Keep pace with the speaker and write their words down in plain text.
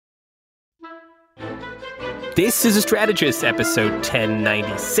This is A Strategist, episode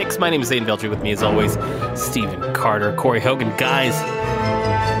 1096. My name is Zane Veltri. With me, as always, Stephen Carter, Corey Hogan. Guys,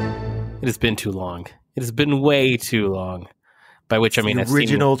 it has been too long. It has been way too long. By which I mean the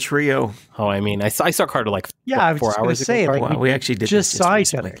original trio. Oh, I mean, I saw Carter like 4 I was hours to say, ago. like, We actually did just this saw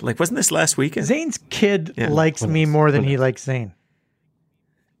each recently. other. Like, wasn't this last weekend? Zane's kid likes me more than he likes Zane.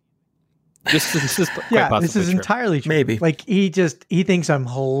 This is quite Yeah, possibly this is true. entirely true. Maybe. Like he thinks I'm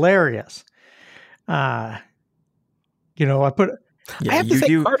hilarious. I put. Yeah, I have to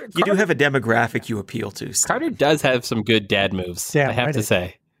say, Carter- you do have a demographic you appeal to. Steve. Carter does have some good dad moves. Damn I have right to he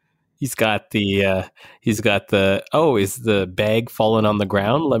say. Is the bag falling on the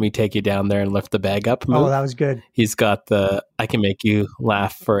ground? Let me take you down there and lift the bag up move. Oh, that was good. He's got the I can make you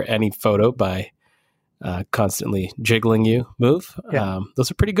laugh for any photo by constantly jiggling you move. Yeah.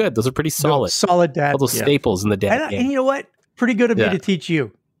 Those are pretty good. Those are pretty solid. Solid dad. All those staples in the dad game. And you know what? Pretty good of me Yeah. to teach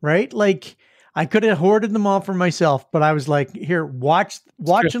you, right? Like I could have hoarded them all for myself, but I was like, here, watch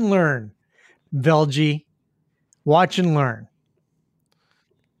and learn, Velji. Watch and learn.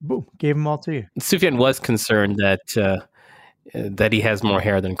 Boom, gave them all to you. Sufjan was concerned that he has more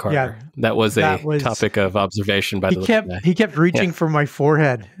hair than Carter. Yeah, that was a that was- topic of observation by the way. He kept reaching for my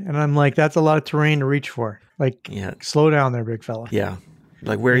forehead, and I'm like, that's a lot of terrain to reach for. Like, slow down there, big fella. Yeah.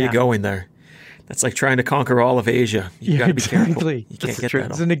 Like, where are you going there? That's like trying to conquer all of Asia. You got to be careful. Exactly. You can't get true.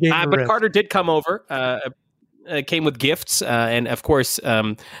 that It's all. a negative But risk. Carter did come over. Came with gifts, and of course,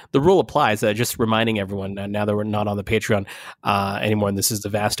 the rule applies. Just reminding everyone now that we're not on the Patreon anymore, and this is the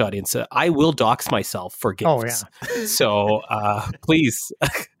vast audience. I will dox myself for gifts. Oh, yeah. So please,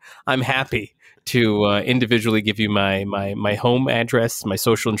 I'm happy to individually give you my home address, my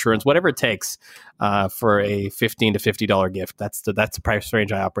social insurance, whatever it takes for a $15 to $50 gift. That's the price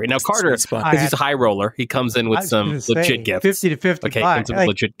range I operate. Now, Carter, sweet spot. because he's a high roller, he comes in I with was some gonna say, legit gifts. 50 to 55. Okay, comes in with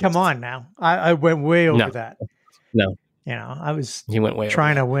legit come gifts. on now. I went way over No. that. No, I was he went way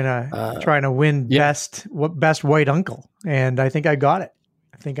trying over. to win yeah. best white uncle, and I think I got it.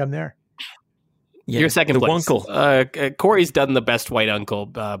 I think I'm there. Yeah, You're second the place. Wunkle. Corey's done the best white uncle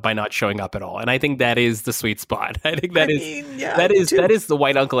by not showing up at all, and I think that is the sweet spot. I think that is the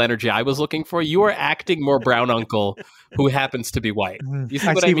white uncle energy I was looking for. You are acting more brown uncle who happens to be white. You see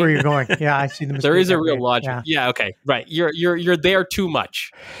I what see I mean? where you're going. Yeah, I see the There is a mistake I real made. logic. Yeah, okay, right. You're there too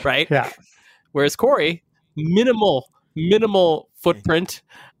much, right? Yeah. Whereas Corey, minimal footprint.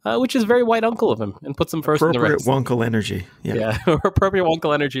 Which is very white uncle of him, and puts him first in the Appropriate race. Wunkle energy. Yeah. Appropriate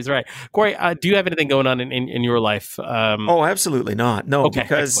Wunkle energy is right. Corey, do you have anything going on in your life? Oh, absolutely not. No, Okay,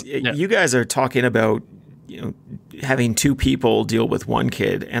 because excellent. Yeah. you guys are talking about having two people deal with one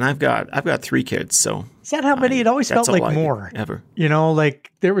kid, and I've got 3 kids. So Is that how many? It always that's felt all like I do, more. ever.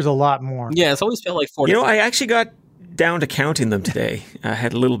 Like there was a lot more. Yeah, it's always felt like 40. I actually got down to counting them today. I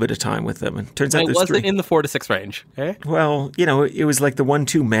had a little bit of time with them, and turns out It there's wasn't 3. in the 4 to 6 range. Okay? Well, it was like the one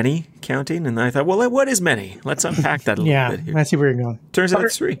too many counting, and I thought, well, what is many? Let's unpack that a little bit here. I see where you're going. Turns out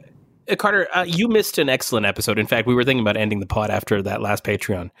it's 3. Carter, you missed an excellent episode. In fact, we were thinking about ending the pod after that last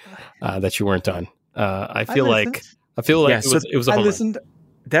Patreon that you weren't on. I feel like Yeah, it was a I home run. listened.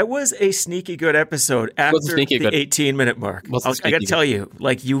 That was a sneaky good episode after sneaky the good. 18-minute mark. Was I got sneaky to tell you,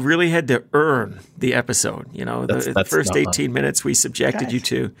 like, you really had to earn the episode. The That's first not 18 minutes we subjected you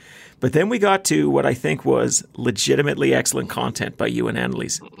to. But then we got to what I think was legitimately excellent content by you and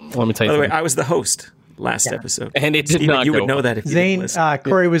Annalise. Let me tell you By the way, something. I was the host last episode. And it did Steven, not you go would know well. that if you Zane, didn't listen.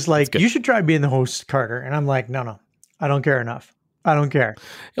 Corey was like, you should try being the host, Carter. And I'm like, no, I don't care enough. I don't care.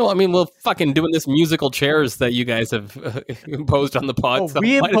 We're fucking doing this musical chairs that you guys have imposed on the pod. So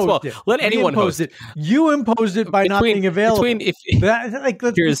We might as well imposed it. let We anyone imposed host it. You imposed it by not being available.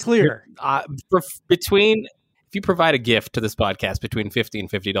 Let's be clear. If you provide a gift to this podcast between $50 and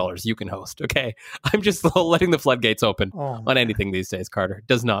 $50, you can host. Okay, I'm just letting the floodgates open on anything these days. Carter,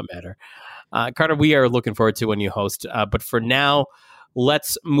 does not matter. Carter, we are looking forward to when you host. But for now,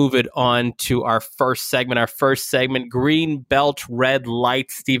 let's move it on to our first segment. Our first segment: Green Belt Red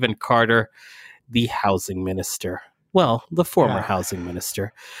Light. Stephen Carter, the housing minister. Well, the former housing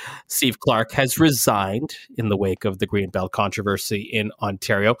minister, Steve Clark, has resigned in the wake of the Greenbelt controversy in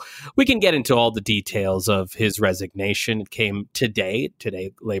Ontario. We can get into all the details of his resignation. It came today,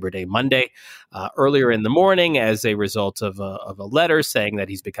 Labor Day Monday, earlier in the morning as a result of a letter saying that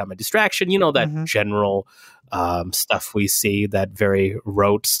he's become a distraction. That general stuff we see, that very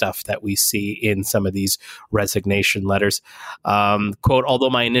rote stuff that we see in some of these resignation letters. Quote, although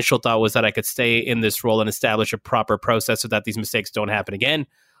my initial thought was that I could stay in this role and establish a proper process so that these mistakes don't happen again,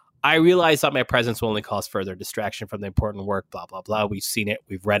 I realize that my presence will only cause further distraction from the important work, blah, blah, blah. We've seen it.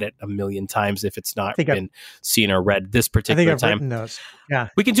 We've read it a million times if it's not been seen or read this particular time. Written those. Yeah.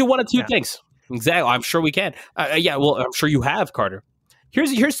 We can do one of two things. Exactly. I'm sure we can. Yeah, well, I'm sure you have, Carter.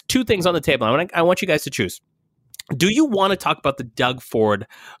 Here's two things on the table. I want you guys to choose. Do you want to talk about the Doug Ford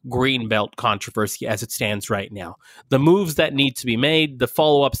Greenbelt controversy as it stands right now? The moves that need to be made, the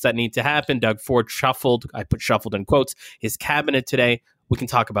follow-ups that need to happen. Doug Ford shuffled, I put shuffled in quotes, his cabinet today. We can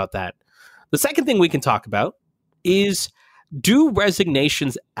talk about that. The second thing we can talk about is, do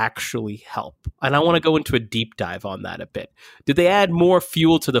resignations actually help? And I want to go into a deep dive on that a bit. Do they add more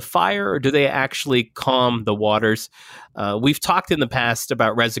fuel to the fire, or do they actually calm the waters? We've talked in the past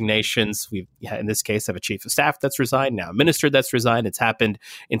about resignations. We've, in this case, have a chief of staff that's resigned, now a minister that's resigned. It's happened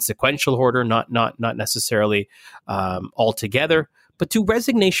in sequential order, not necessarily altogether. But do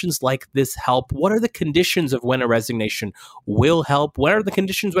resignations like this help? What are the conditions of when a resignation will help? What are the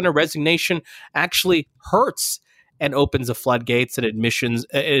conditions when a resignation actually hurts and opens the floodgates and it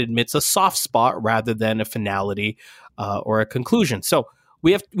admits a soft spot rather than a finality or a conclusion? So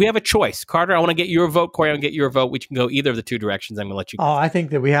we have a choice. Carter, I want to get your vote. Corey, I want to get your vote. We can go either of the two directions. I'm going to let you go. I think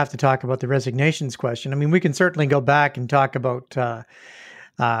that we have to talk about the resignations question. I mean, we can certainly go back and talk about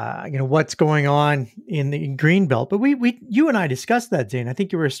what's going on in the Greenbelt, but you and I discussed that, Zane. I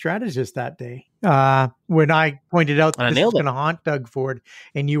think you were a strategist that day when I pointed out that this was going to haunt Doug Ford,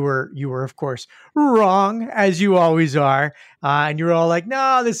 and you were of course wrong, as you always are, and you were all like,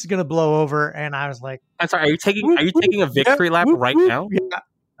 "No, this is going to blow over," and I was like, "I'm sorry. Are you taking a victory lap right now? Yeah.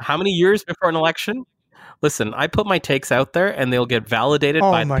 How many years before an election?" Listen, I put my takes out there, and they'll get validated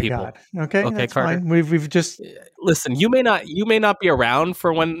by the people. God. Okay, that's Carter. Fine. We've just listen. You may not be around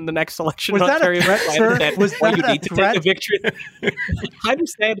for when the next election in Ontario. Was that you need to take a victory. I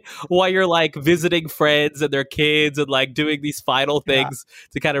understand why you're like visiting friends and their kids and like doing these final things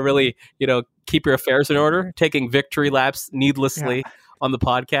to kind of really, keep your affairs in order. Taking victory laps needlessly on the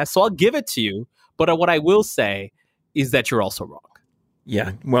podcast. So I'll give it to you. But what I will say is that you're also wrong.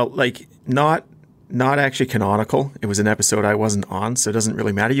 Yeah. Well, like not actually canonical. It was an episode I wasn't on, so it doesn't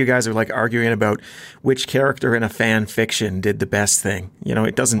really matter. You guys are like arguing about which character in a fan fiction did the best thing.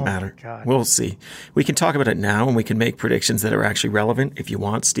 It doesn't matter. We'll see. We can talk about it now, and we can make predictions that are actually relevant if you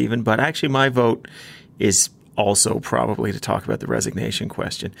want, Stephen. But actually, my vote is also probably to talk about the resignation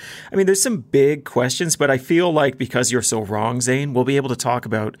question. I mean, there's some big questions, but I feel like because you're so wrong, Zane, we'll be able to talk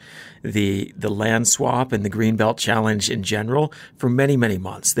about the land swap and the Greenbelt Challenge in general for many, many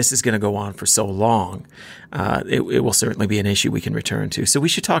months. This is going to go on for so long. It will certainly be an issue we can return to. So we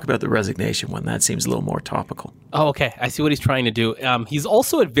should talk about the resignation one. That seems a little more topical. Oh, okay. I see what he's trying to do. He's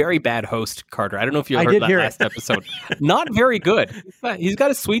also a very bad host, Carter. I don't know if you heard that last episode. Not very good. He's got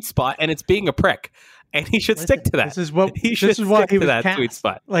a sweet spot, and it's being a prick. And he should stick to that. This is what he was cast. Sweet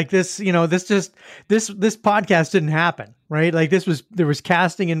spot. Like this, this podcast didn't happen, right? Like there was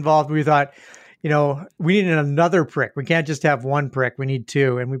casting involved. We thought, we needed another prick. We can't just have one prick. We need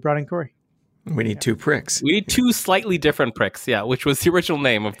two, and we brought in Corey. We need two pricks. We need two slightly different pricks, which was the original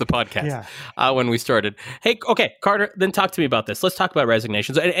name of the podcast when we started. Hey, okay, Carter, then talk to me about this. Let's talk about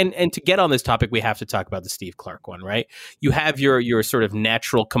resignations. And to get on this topic, we have to talk about the Steve Clark one, right? You have your sort of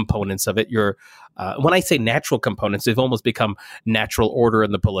natural components of it. When I say natural components, they've almost become natural order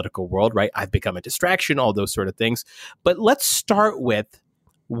in the political world, right? I've become a distraction, all those sort of things. But let's start with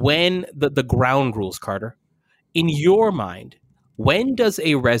when the ground rules, Carter. In your mind, when does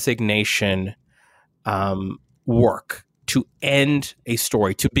a resignation work to end a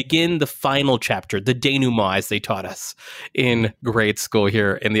story, to begin the final chapter, the denouement, as they taught us in grade school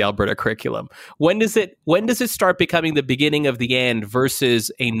here in the Alberta curriculum? When does it start becoming the beginning of the end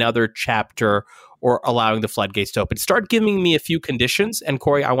versus another chapter, or allowing the floodgates to open? Start giving me a few conditions, and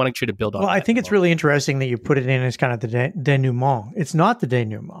Corey, I wanted you to build on. Well, I think it's really interesting that you put it in as kind of the denouement. It's not the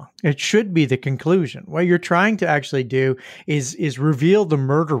denouement. It should be the conclusion. What you're trying to actually do is reveal the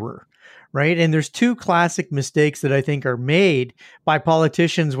murderer, right? And there's two classic mistakes that I think are made by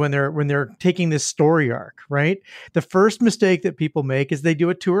politicians when they're taking this story arc, right? The first mistake that people make is they do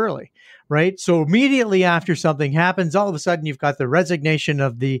it too early, right? So immediately after something happens, all of a sudden you've got the resignation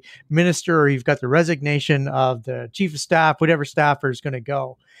of the minister, or you've got the resignation of the chief of staff, whatever staffer is going to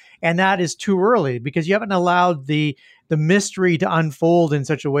go. And that is too early because you haven't allowed the mystery to unfold in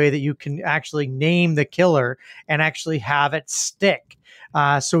such a way that you can actually name the killer and actually have it stick.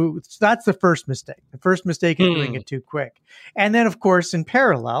 So that's the first mistake. The first mistake is doing it too quick. And then, of course, in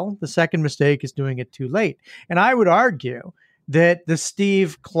parallel, the second mistake is doing it too late. And I would argue that the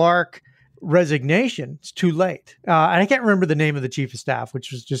Steve Clark resignation is too late. And I can't remember the name of the chief of staff,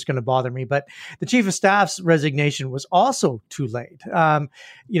 which was just going to bother me. But the chief of staff's resignation was also too late.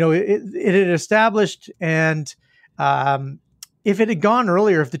 It had established and if it had gone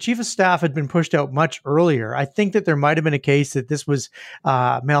earlier, if the chief of staff had been pushed out much earlier, I think that there might have been a case that this was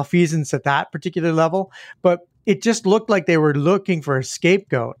malfeasance at that particular level. But it just looked like they were looking for a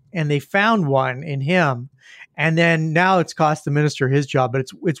scapegoat, and they found one in him. And then now it's cost the minister his job, but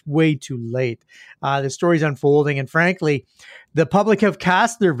it's way too late. The story's unfolding, and frankly, the public have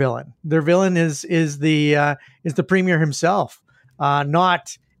cast their villain. Their villain is the premier himself,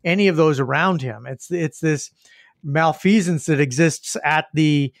 not any of those around him. It's this malfeasance that exists at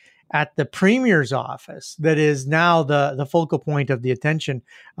the premier's office that is now the focal point of the attention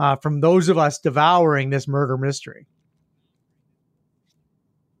from those of us devouring this murder mystery.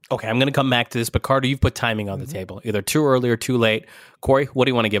 Okay, I'm going to come back to this, but Carter, you've put timing on the table, either too early or too late. Corey, what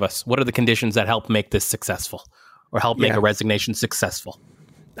do you want to give us? What are the conditions that help make this successful or help make a resignation successful?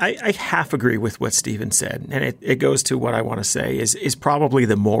 I half agree with what Stephen said, and it goes to what I want to say is probably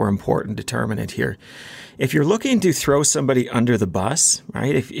the more important determinant here. If you're looking to throw somebody under the bus,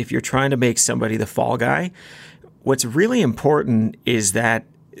 right, if you're trying to make somebody the fall guy, what's really important is that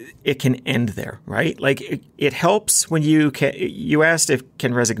it can end there, right? Like it helps when you asked if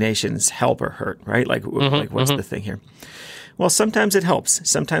can resignations help or hurt, right? Like what's the thing here? Well, sometimes it helps.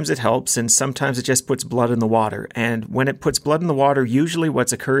 Sometimes it helps, and sometimes it just puts blood in the water. And when it puts blood in the water, usually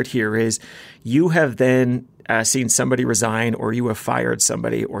what's occurred here is you have then seen somebody resign, or you have fired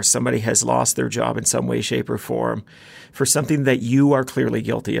somebody, or somebody has lost their job in some way, shape, or form for something that you are clearly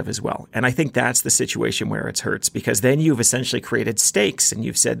guilty of as well. And I think that's the situation where it hurts, because then you've essentially created stakes and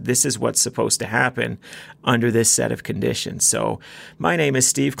you've said, this is what's supposed to happen under this set of conditions. So my name is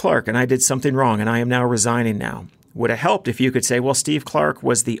Steve Clark and I did something wrong and I am now resigning now. Would have helped if you could say, well, Steve Clark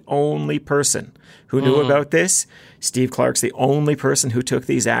was the only person who knew about this. Steve Clark's the only person who took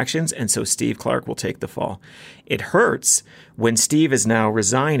these actions, and so Steve Clark will take the fall. It hurts when Steve is now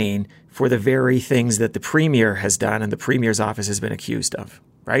resigning for the very things that the premier has done and the premier's office has been accused of.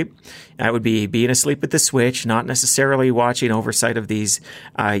 Right? That would be being asleep at the switch, not necessarily watching oversight of these,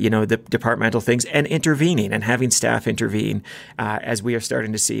 the departmental things, and intervening and having staff intervene as we are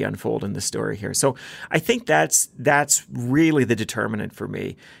starting to see unfold in the story here. So I think that's really the determinant for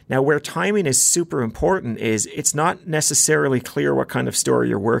me. Now, where timing is super important is it's not necessarily clear what kind of story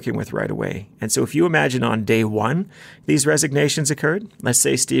you're working with right away. And so if you imagine on day one, these resignations occurred, let's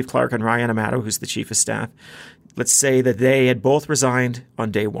say Steve Clark and Ryan Amato, who's the chief of staff, let's say that they had both resigned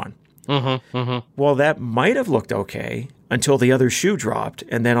on day one. Well, that might have looked okay until the other shoe dropped,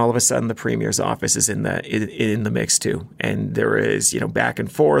 and then all of a sudden the premier's office is in the mix too, and there is back and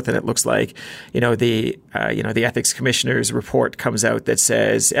forth, and it looks like the ethics commissioner's report comes out that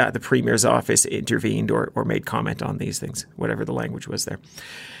says the premier's office intervened or made comment on these things, whatever the language was there.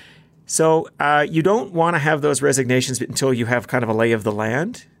 So you don't want to have those resignations until you have kind of a lay of the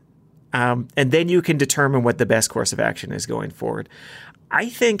land. And then you can determine what the best course of action is going forward. I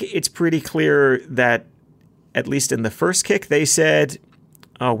think it's pretty clear that, at least in the first kick, they said,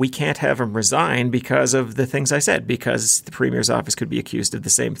 we can't have him resign because of the things I said, because the premier's office could be accused of the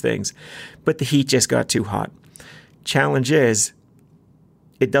same things. But the heat just got too hot. Challenge is,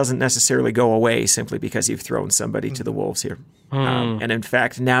 it doesn't necessarily go away simply because you've thrown somebody to the wolves here. And in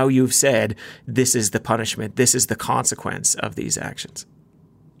fact, now you've said, this is the punishment, this is the consequence of these actions.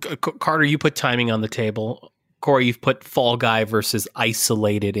 Carter, you put timing on the table. Corey, you've put fall guy versus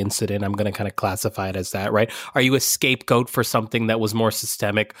isolated incident. I'm going to kind of classify it as that, right? Are you a scapegoat for something that was more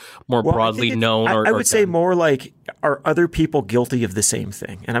systemic, more broadly known? I would say more like, are other people guilty of the same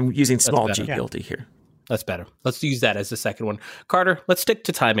thing? And I'm using small g guilty here. That's better. Let's use that as the second one. Carter, let's stick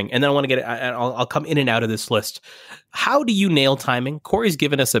to timing. And then I want to get I'll come in and out of this list. How do you nail timing? Corey's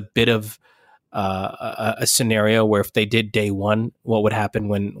given us a bit of a scenario where if they did day one, what would happen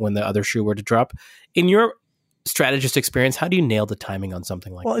when the other shoe were to drop. In your strategist experience, how do you nail the timing on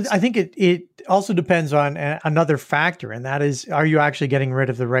something like this? I think it also depends on another factor, and that is, are you actually getting rid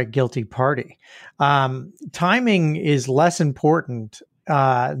of the right guilty party? Timing is less important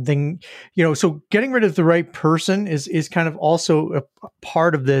than, so getting rid of the right person is kind of also a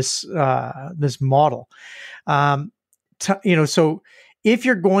part of this model. So if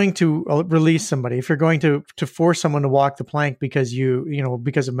you're going to release somebody, if you're going to force someone to walk the plank because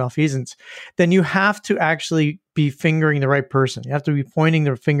because of malfeasance, then you have to actually be fingering the right person. You have to be pointing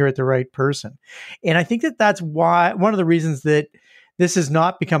the finger at the right person. And I think that's why one of the reasons that this has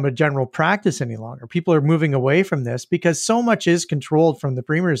not become a general practice any longer. People are moving away from this because so much is controlled from the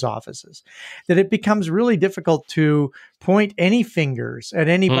premier's offices that it becomes really difficult to point any fingers at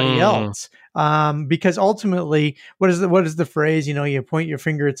anybody else. Because ultimately, what is the phrase? You point your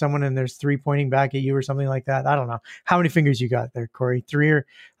finger at someone and there's 3 pointing back at you or something like that. I don't know how many fingers you got there, Corey. 3 or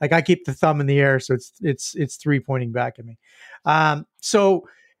like I keep the thumb in the air, so it's 3 pointing back at me. So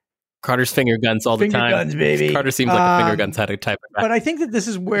Carter's finger guns all the time. Finger guns, baby. Carter seems like a finger guns had a type of back. But I think that this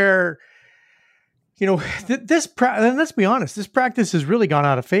is where, and let's be honest, this practice has really gone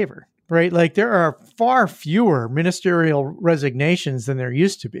out of favor. Right? Like there are far fewer ministerial resignations than there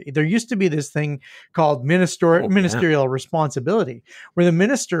used to be. There used to be this thing called ministerial responsibility, where the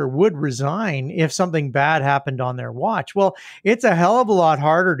minister would resign if something bad happened on their watch. Well, it's a hell of a lot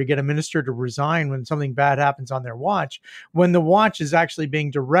harder to get a minister to resign when something bad happens on their watch, when the watch is actually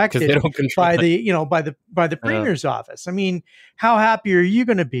being directed by the premier's office. I mean, how happy are you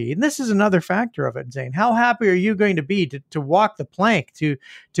going to be? And this is another factor of it, Zane. How happy are you going to be to walk the plank, to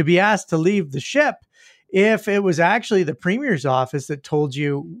be asked to leave the ship, if it was actually the premier's office that told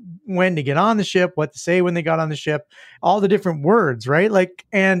you when to get on the ship, what to say when they got on the ship, all the different words, right? Like,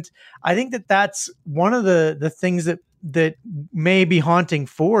 and I think that that's one of the things that may be haunting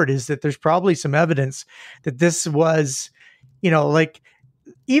Ford, is that there's probably some evidence that this was, like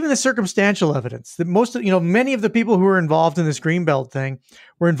even the circumstantial evidence that many of the people who were involved in this Greenbelt thing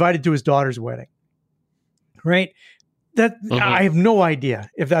were invited to his daughter's wedding, right? That I have no idea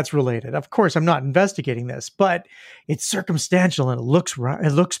if that's related. Of course, I'm not investigating this, but it's circumstantial and it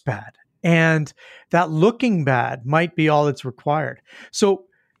looks bad. And that looking bad might be all that's required. So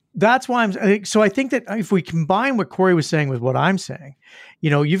that's why I think that if we combine what Corey was saying with what I'm saying,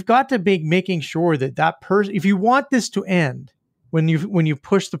 you've got to be making sure that person, if you want this to end, when you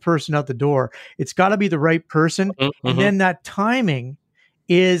push the person out the door, it's got to be the right person. And then that timing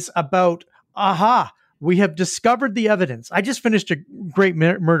is about, we have discovered the evidence. I just finished a great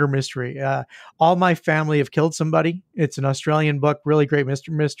murder mystery. All My Family Have Killed Somebody. It's an Australian book, really great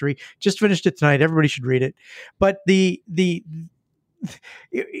mystery. Just finished it tonight. Everybody should read it. But it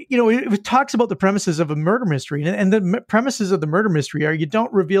talks about the premises of a murder mystery, and the premises of the murder mystery are you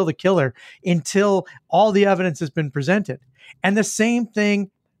don't reveal the killer until all the evidence has been presented. And the same thing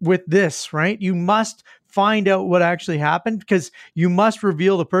with this, right? You must find out what actually happened, because you must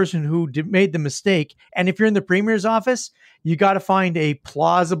reveal the person who made the mistake. And if you're in the premier's office, you got to find a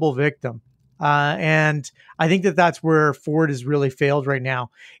plausible victim. And I think that that's where Ford has really failed right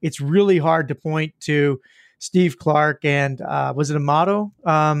now. It's really hard to point to Steve Clark and was it Amato?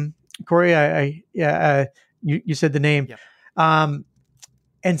 Corey, you said the name. Yep.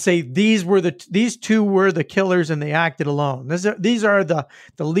 And say these two were the killers and they acted alone. These are the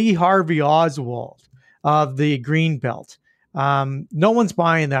Lee Harvey Oswald of the Greenbelt. No one's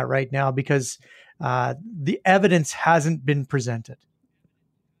buying that right now because the evidence hasn't been presented.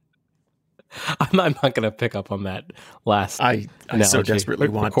 I'm not going to pick up on that last. I so desperately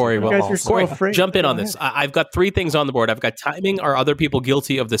want Corey. Corey, jump in on this. I've got 3 things on the board. I've got timing. Are other people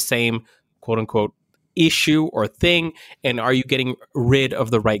guilty of the same quote unquote issue or thing? And are you getting rid of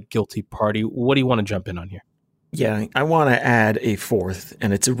the right guilty party? What do you want to jump in on here? Yeah, I want to add a fourth,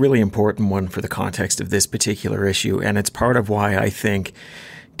 and it's a really important one for the context of this particular issue. And it's part of why I think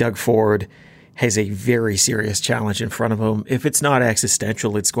Doug Ford has a very serious challenge in front of him. If it's not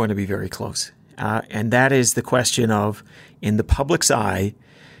existential, it's going to be very close. And that is the question of, in the public's eye,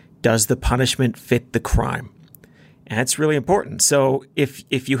 does the punishment fit the crime? And that's really important. So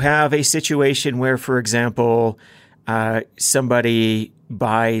if you have a situation where, for example, somebody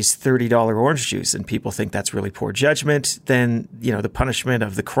buys $30 orange juice and people think that's really poor judgment, then, the punishment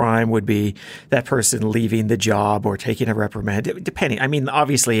of the crime would be that person leaving the job or taking a reprimand, depending. I mean,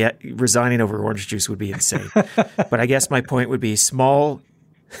 obviously, resigning over orange juice would be insane. But I guess my point would be small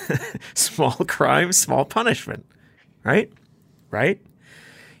crime, small punishment, right? Right?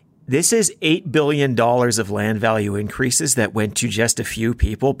 This is $8 billion of land value increases that went to just a few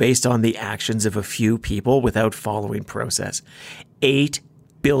people based on the actions of a few people without following process. $8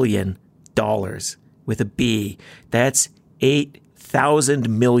 billion with a B. That's $8,000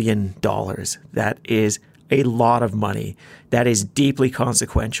 million. That is a lot of money. That is deeply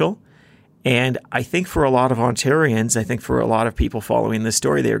consequential. And I think for a lot of Ontarians, I think for a lot of people following this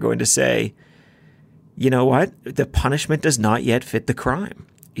story, they're going to say, you know what? The punishment does not yet fit the crime.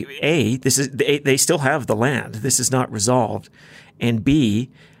 They still have the land. This is not resolved. And B,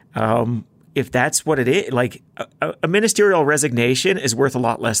 if that's what it is, like a ministerial resignation is worth a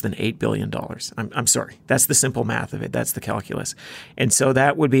lot less than $8 billion. I'm sorry. That's the simple math of it. That's the calculus. And so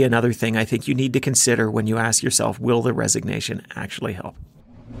that would be another thing I think you need to consider when you ask yourself, will the resignation actually help?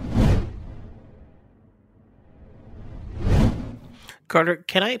 Carter,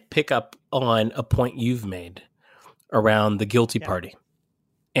 can I pick up on a point you've made around the guilty party?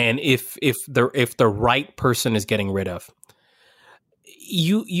 And if the right person is getting rid of?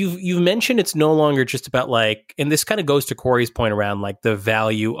 You've mentioned it's no longer just about like, and this kind of goes to Corey's point around like the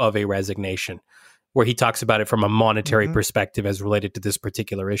value of a resignation, where he talks about it from a monetary perspective as related to this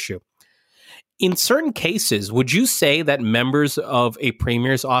particular issue. In certain cases, would you say that members of a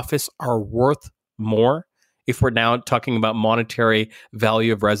premier's office are worth more, if we're now talking about monetary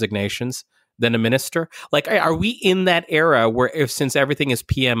value of resignations, than a minister? Like, are we in that era where since everything is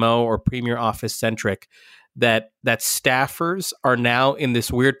PMO or premier office centric, that staffers are now in this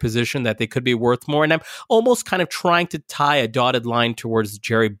weird position that they could be worth more? And I'm almost kind of trying to tie a dotted line towards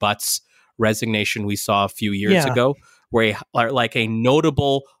Jerry Butt's resignation we saw a few years ago, where like a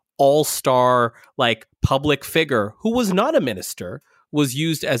notable all-star like public figure who was not a minister was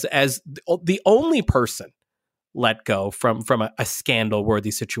used as the only person let go from a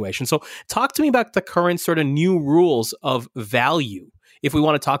scandal-worthy situation. So talk to me about the current sort of new rules of value, if we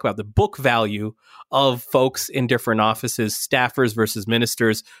want to talk about the book value of folks in different offices, staffers versus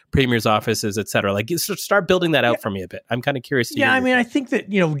ministers, premiers' offices, et cetera. Like, start building that out for me a bit. I'm kind of curious to hear. I mean, I think that,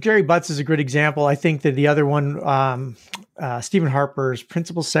 Jerry Butts is a good example. I think that the other one, Stephen Harper's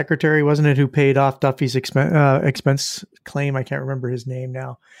principal secretary, wasn't it, who paid off Duffy's expense claim? I can't remember his name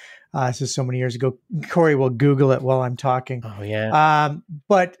now. This is so many years ago. Corey will Google it while I'm talking. Oh, yeah.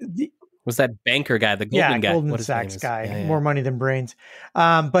 But was that banker guy, the Goldman guy? Goldman Sachs guy, more money than brains.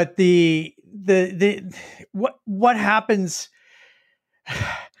 But what happens?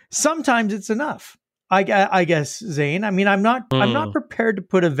 Sometimes it's enough. I guess, Zane. I mean, I'm not prepared to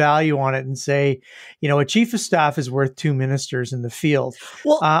put a value on it and say, a chief of staff is worth 2 ministers in the field.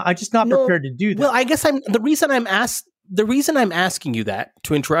 Well, I'm just not prepared to do that. Well, I guess the reason I'm asking you that,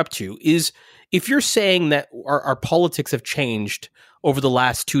 to interrupt you, is if you're saying that our politics have changed over the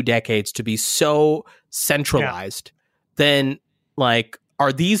last 2 decades to be so centralized, then like,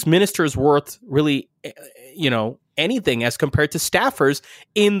 are these ministers worth really, anything as compared to staffers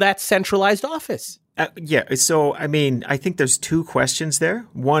in that centralized office? So, I mean, I think there's 2 questions there.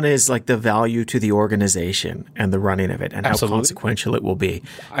 One is like the value to the organization and the running of it and how consequential it will be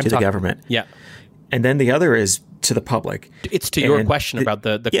to the government. Yeah. And then the other is to the public. It's to your question about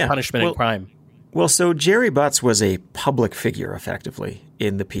the punishment and crime. Well, so Jerry Butts was a public figure, effectively,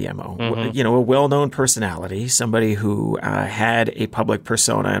 in the PMO. A well-known personality, somebody who had a public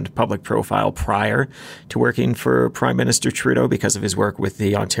persona and public profile prior to working for Prime Minister Trudeau because of his work with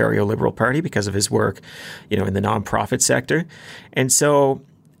the Ontario Liberal Party, because of his work, in the nonprofit sector. And so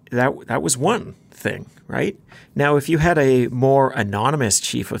that was one thing, right? Now, if you had a more anonymous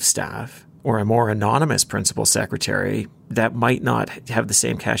chief of staff or a more anonymous principal secretary, that might not have the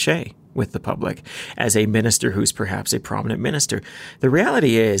same cachet with the public as a minister who's perhaps a prominent minister. The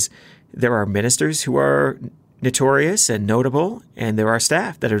reality is there are ministers who are notorious and notable, and there are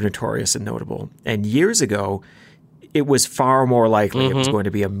staff that are notorious and notable. And years ago, it was far more likely it was going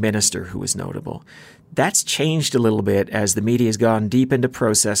to be a minister who was notable. That's changed a little bit as the media has gone deep into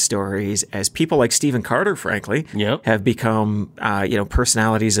process stories, as people like Stephen Carter, frankly, have become,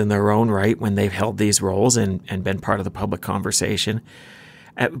 personalities in their own right when they've held these roles and been part of the public conversation.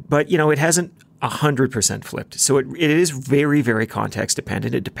 But, it hasn't 100% flipped. So it is very, very context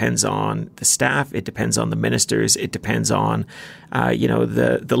dependent. It depends on the staff. It depends on the ministers. It depends on,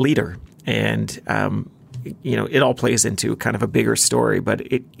 the leader. And, it all plays into kind of a bigger story, but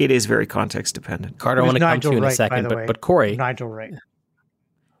it is very context dependent. Carter, I want to come to you in a second, but Corey. Nigel Wright.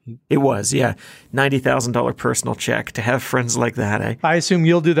 It was, $90,000 personal check to have friends like that. Eh? I assume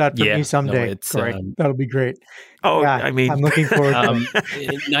you'll do that for me someday. Corey. That'll be great. Oh, yeah, I mean, I'm looking forward to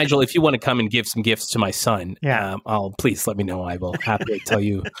it. Nigel, if you want to come and give some gifts to my son, please let me know. I will happily tell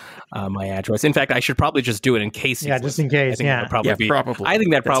you my address. In fact, I should probably just do it in case. Just in case. Probably. I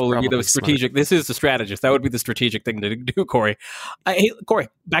think that probably be the strategic. Smart. This is the strategist. That would be the strategic thing to do, Corey. Hey, Corey,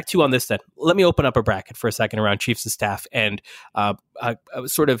 back to you on this then. Let me open up a bracket for a second around chiefs of staff and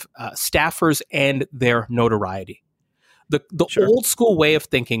staffers and their notoriety. The old school way of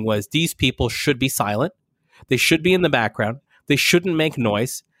thinking was these people should be silent. They should be in the background. They shouldn't make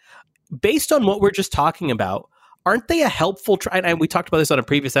noise. Based on what we're just talking about, aren't they a helpful and we talked about this on a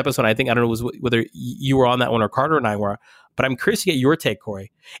previous episode. I don't know whether you were on that one or Carter and I were, but I'm curious to get your take,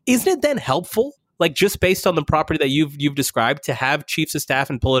 Corey. Isn't it then helpful? like just based on the property that you've described, to have chiefs of staff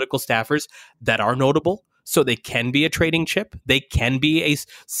and political staffers that are notable, so they can be a trading chip, they can be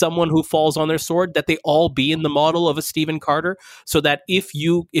someone who falls on their sword, that they all be in the model of a Stephen Carter, so that if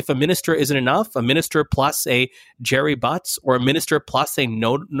a minister isn't enough, a minister plus a Jerry Butts or a minister plus a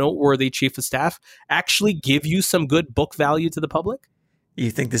noteworthy chief of staff actually give you some good book value to the public. You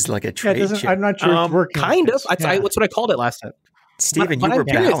think this is like a trade chip? I'm not sure it's working. Kind of. That's what I called it last time. Stephen, you were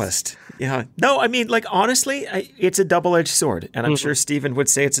balanced. Yeah. No, I mean, like, honestly, it's a double-edged sword. And I'm sure Stephen would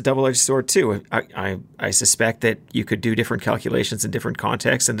say it's a double-edged sword, too. I suspect that you could do different calculations in different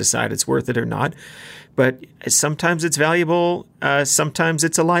contexts and decide it's worth it or not. But sometimes it's valuable. Sometimes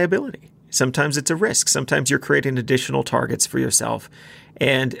it's a liability. Sometimes it's a risk. Sometimes you're creating additional targets for yourself.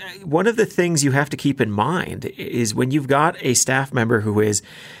 And one of the things you have to keep in mind is when you've got a staff member who is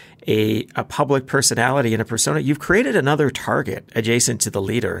a public personality and a persona, you've created another target adjacent to the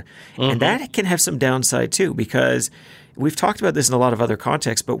leader. And that can have some downside too, because we've talked about this in a lot of other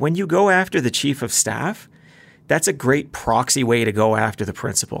contexts, but when you go after the chief of staff, that's a great proxy way to go after the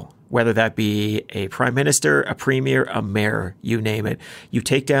principal, whether that be a prime minister, a premier, a mayor, you name it. You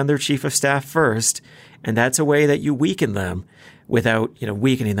take down their chief of staff first, and that's a way that you weaken them without,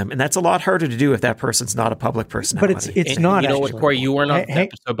 weakening them. And that's a lot harder to do if that person's not a public personality. But it's not. You know what, Corey, you weren't on the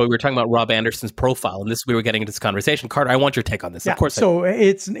episode, but we were talking about Rob Anderson's profile, and we were getting into this conversation. Carter, I want your take on this. Yeah, of course. So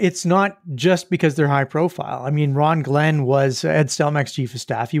it's not just because they're high profile. I mean, Ron Glenn was Ed Stelmach's chief of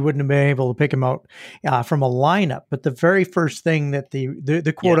staff. You wouldn't have been able to pick him out from a lineup. But the very first thing that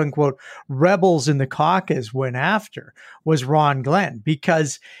the quote unquote rebels in the caucus went after was Ron Glenn,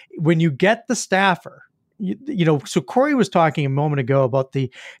 because when you get the staffer, so Corey was talking a moment ago about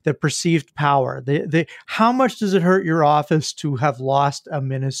the perceived power. The how much does it hurt your office to have lost a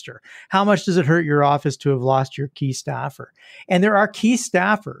minister? How much does it hurt your office to have lost your key staffer? And there are key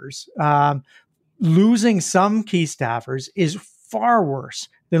staffers. Losing some key staffers is far worse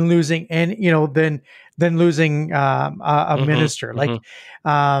than losing than losing a minister. Like,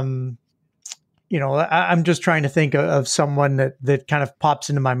 I'm just trying to think of someone that kind of pops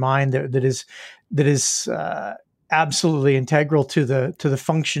into my mind that is absolutely integral to the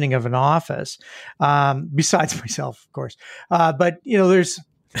functioning of an office, besides myself, of course. But there's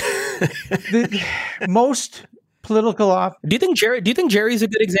most political Do you think Jerry's a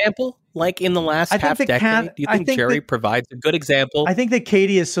good example? Like in the last half decade, do you think Jerry provides a good example? I think that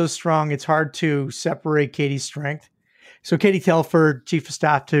Katie is so strong; it's hard to separate Katie's strength. So Katie Telford, chief of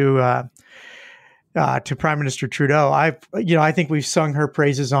staff to Prime Minister Trudeau, I think we've sung her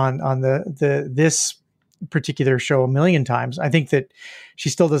praises on this particular show a million times. I think that she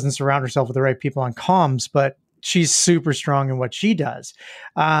still doesn't surround herself with the right people on comms, but she's super strong in what she does.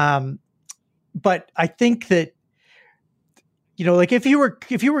 But I think that like if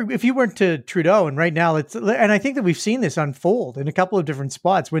you went to Trudeau, and right now and I think that we've seen this unfold in a couple of different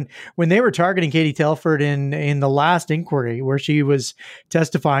spots when they were targeting Katie Telford in the last inquiry where she was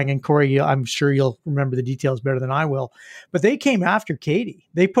testifying, and Corey, I'm sure you'll remember the details better than I will, but they came after Katie.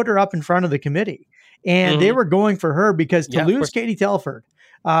 They put her up in front of the committee, and they were going for her because to lose Katie Telford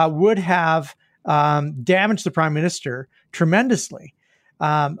would have damaged the Prime Minister tremendously.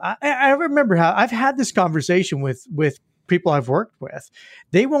 I remember how I've had this conversation with people I've worked with.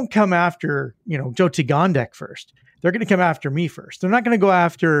 They won't come after, Jyoti Gondek first. They're going to come after me first. They're not going to go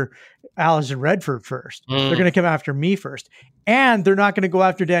after Alison Redford first. They're going to come after me first. And they're not going to go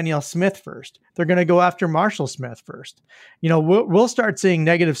after Danielle Smith first. They're going to go after Marshall Smith first. We'll start seeing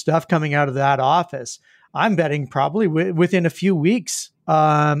negative stuff coming out of that office. I'm betting probably within a few weeks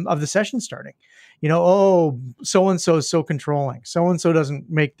of the session starting. So-and-so is so controlling. So-and-so doesn't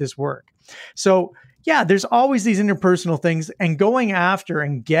make this work. So yeah, there's always these interpersonal things, and going after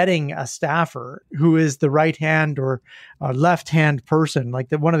and getting a staffer who is the right hand or left hand person, like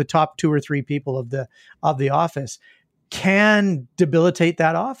one of the top 2 or 3 people of the office, can debilitate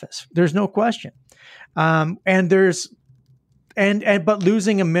that office. There's no question. But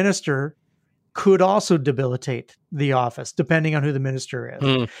losing a minister could also debilitate the office, depending on who the minister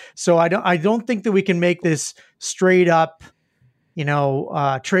is. So I don't think that we can make this straight up,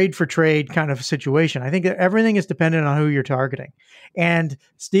 trade for trade kind of situation. I think that everything is dependent on who you're targeting. And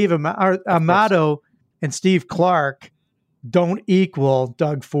Steve Amato and Steve Clark don't equal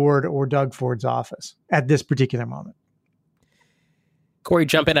Doug Ford or Doug Ford's office at this particular moment. Corey,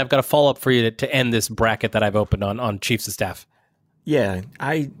 jump in. I've got a follow-up for you to end this bracket that I've opened on chiefs of staff. Yeah,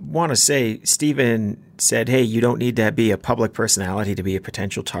 I want to say Stephen said, hey, you don't need to be a public personality to be a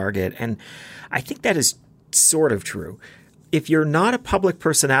potential target. And I think that is sort of true. if you're not a public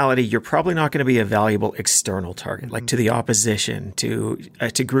personality, you're probably not going to be a valuable external target, like to the opposition, to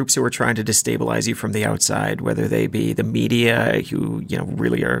groups who are trying to destabilize you from the outside, whether they be the media, who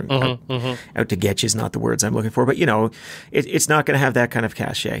really are out to get you is not the words I'm looking for, but it's not going to have that kind of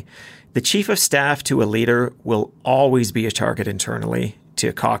cachet. The chief of staff to a leader will always be a target internally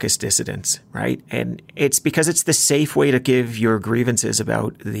to caucus dissidents, right? And it's because it's the safe way to give your grievances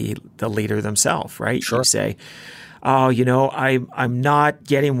about the leader themselves, right? Sure. You say, oh, I'm not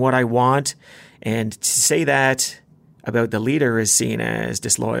getting what I want. And to say that about the leader is seen as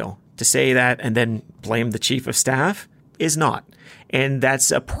disloyal. To say that and then blame the chief of staff is not. And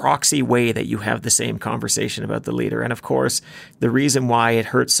that's a proxy way that you have the same conversation about the leader. And of course, the reason why it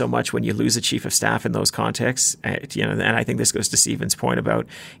hurts so much when you lose a chief of staff in those contexts, and I think this goes to Stephen's point about,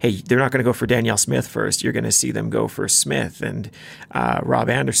 hey, they're not going to go for Danielle Smith first. You're going to see them go for Smith and Rob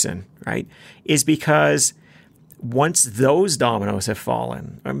Anderson, right? Is because once those dominoes have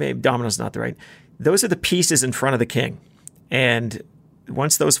fallen, or maybe dominoes not the right, those are the pieces in front of the king. And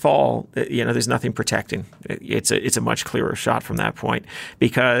once those fall, there's nothing protecting. It's a much clearer shot from that point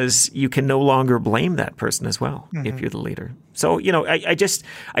because you can no longer blame that person as well if you're the leader. So,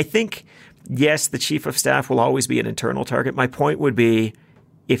 I think, yes, the chief of staff will always be an internal target. My point would be,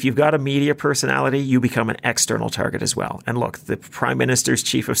 if you've got a media personality, you become an external target as well. And look, the prime minister's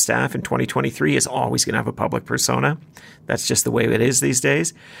chief of staff in 2023 is always going to have a public persona. That's just the way it is these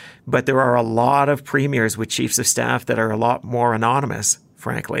days. But there are a lot of premiers with chiefs of staff that are a lot more anonymous,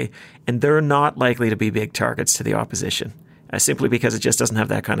 frankly, and they're not likely to be big targets to the opposition, simply because it just doesn't have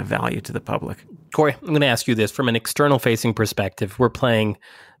that kind of value to the public. Corey, I'm going to ask you this. From an external-facing perspective, we're playing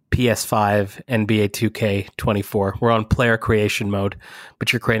PS5, NBA 2K24. We're on player creation mode,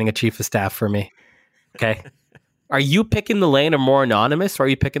 but you're creating a chief of staff for me. Okay. Are you picking the lane or more anonymous, or are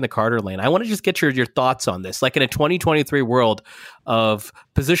you picking the Carter lane? I want to just get your thoughts on this. Like in a 2023 world of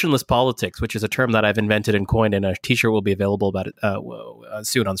positionless politics, which is a term that I've invented and coined, and a t-shirt will be available about it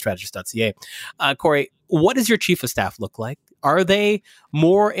soon on strategist.ca. Corey, what does your chief of staff look like? Are they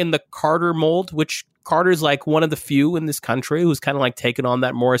more in the Carter mold, which Carter's like one of the few in this country who's kind of like taken on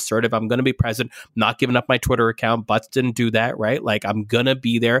that more assertive, I'm going to be president, not giving up my Twitter account. Butts didn't do that, right? Like, I'm going to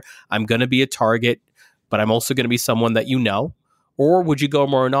be there. I'm going to be a target, but I'm also going to be someone that Or would you go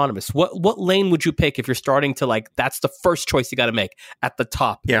more anonymous? What lane would you pick if you're starting to that's the first choice you got to make at the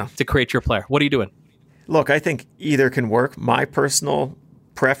top to create your player? What are you doing? Look, I think either can work. My personal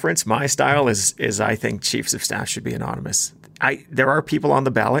preference, my style is I think chiefs of staff should be anonymous. There are people on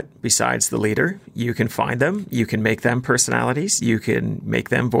the ballot besides the leader. You can find them. You can make them personalities. You can make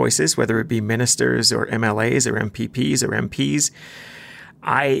them voices, whether it be ministers or MLAs or MPPs or MPs.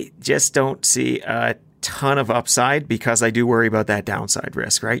 I just don't see a ton of upside because I do worry about that downside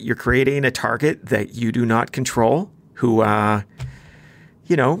risk, right? You're creating a target that you do not control who,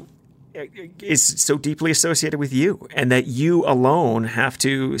 is so deeply associated with you and that you alone have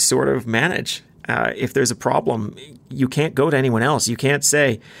to sort of manage. If there's a problem, you can't go to anyone else. You can't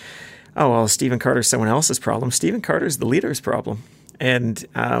say, oh, well, Stephen Carter's someone else's problem. Stephen Carter's the leader's problem. And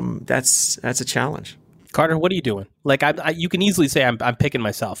that's a challenge. Carter, what are you doing? You can easily say I'm picking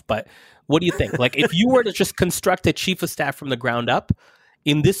myself, but what do you think? If you were to just construct a chief of staff from the ground up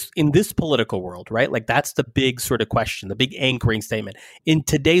in this political world, right? That's the big sort of question, the big anchoring statement. In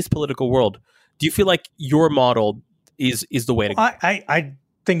today's political world, do you feel like your model is the way to go? I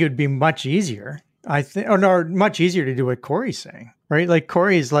think it would be much easier. Much easier to do what Corey's saying, right?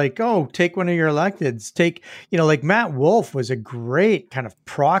 Corey's take one of your electeds. Take, Matt Wolf was a great kind of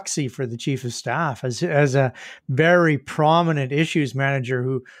proxy for the chief of staff as a very prominent issues manager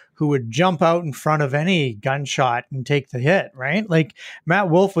who would jump out in front of any gunshot and take the hit, right? Matt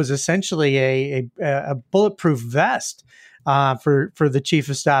Wolf was essentially a bulletproof vest for the chief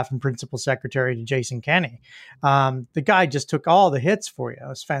of staff and principal secretary to Jason Kenney. The guy just took all the hits for you. It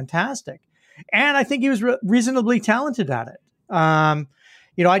was fantastic. And I think he was reasonably talented at it. I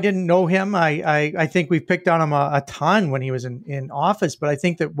didn't know him. I think we've picked on him a ton when he was in office, but I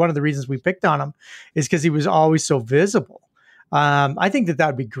think that one of the reasons we picked on him is because he was always so visible. I think that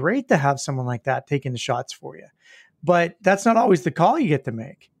would be great to have someone like that taking the shots for you. But that's not always the call you get to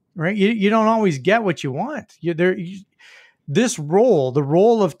make, right? You don't always get what you want. This role, the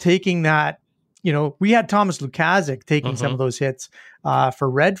role of taking that, we had Thomas Lukaszuk taking some of those hits for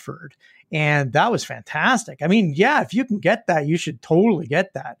Redford. And that was fantastic. I mean, yeah, if you can get that, you should totally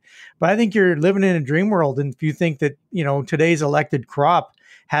get that. But I think you're living in a dream world. And if you think that, today's elected crop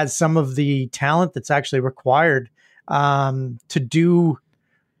has some of the talent that's actually required to do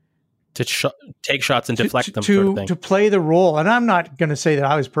to take shots and deflect them, sort of thing. To play the role. And I'm not going to say that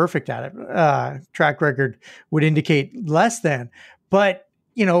I was perfect at it. Track record would indicate less than, but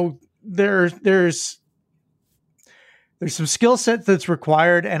there's some skill set that's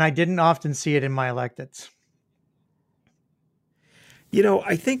required, and I didn't often see it in my electeds.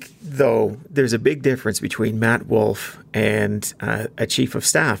 I think, though, there's a big difference between Matt Wolf and a chief of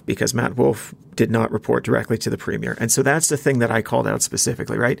staff, because Matt Wolf did not report directly to the premier. And so that's the thing that I called out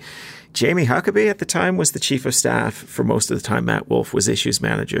specifically, right? Jamie Huckabee at the time was the chief of staff. For most of the time, Matt Wolf was issues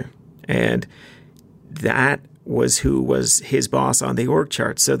manager. And that was who was his boss on the org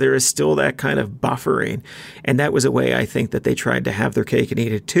chart. So there is still that kind of buffering. And that was a way, I think, that they tried to have their cake and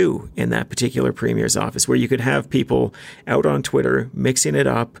eat it too in that particular premier's office, where you could have people out on Twitter mixing it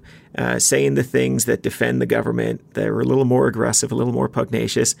up, saying the things that defend the government. They're a little more aggressive, a little more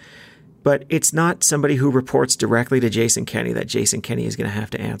pugnacious. But it's not somebody who reports directly to Jason Kenney that Jason Kenney is going to have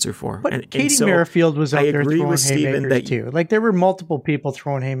to answer for. But Katie Merrifield was out there throwing haymakers too. Like, there were multiple people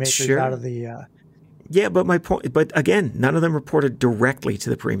throwing haymakers out of the... Yeah, but my point, but again, none of them reported directly to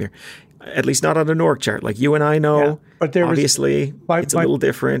the premier, at least not on an org chart. Like you and I know, yeah, but obviously it's a little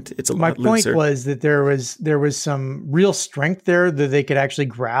different. It's a lot looser. My point was that there was some real strength there that they could actually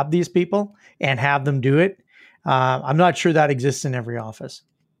grab these people and have them do it. I'm not sure that exists in every office.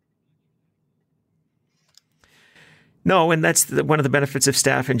 No, and that's one of the benefits of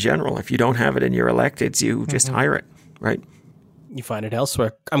staff in general. If you don't have it in your electeds, you just hire it, right? You find it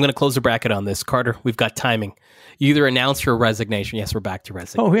elsewhere. I'm going to close the bracket on this. Carter, we've got timing. You either announce your resignation. Yes, we're back to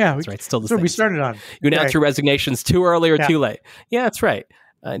resignation. Oh, yeah. That's right. Still the same. So we started on. You announce your resignations too early or too late. Yeah, that's right.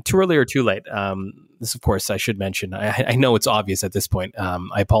 Too early or too late. This, of course, I should mention. I know it's obvious at this point.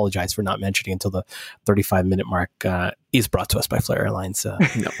 I apologize for not mentioning until the 35-minute mark. Is brought to us by Flair Airlines. No.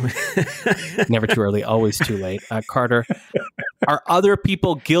 Never too early, always too late. Carter, are other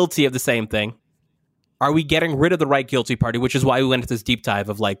people guilty of the same thing? Are we getting rid of the right guilty party? Which is why we went into this deep dive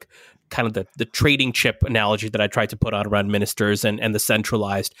of like kind of the trading chip analogy that I tried to put out around ministers and the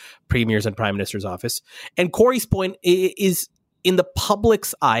centralized premiers and prime minister's office. And Corey's point is, in the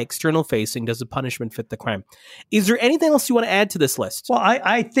public's eye, external facing, does the punishment fit the crime? Is there anything else you want to add to this list? Well,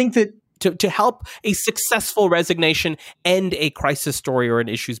 I think that to help a successful resignation end a crisis story or an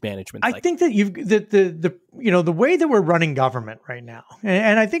issues management cycle. I think that the way that we're running government right now,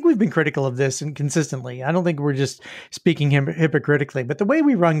 and I think we've been critical of this and consistently. I don't think we're just speaking hypocritically, but the way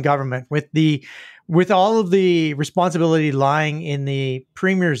we run government with all of the responsibility lying in the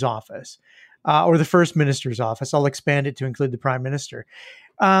premier's office or the first minister's office, I'll expand it to include the prime minister,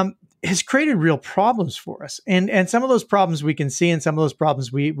 has created real problems for us. And some of those problems we can see, and some of those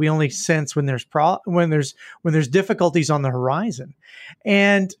problems we only sense when there's difficulties on the horizon.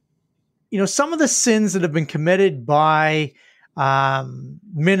 And, some of the sins that have been committed by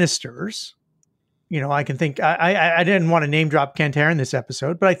ministers, I can think, I didn't want to name drop Kent Heron in this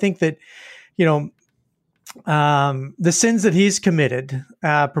episode, but I think that, the sins that he's committed,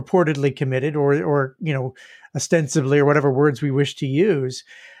 purportedly committed, or ostensibly, or whatever words we wish to use,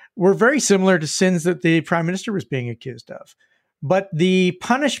 were very similar to sins that the prime minister was being accused of. But the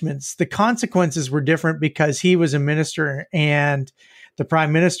punishments, the consequences were different because he was a minister and the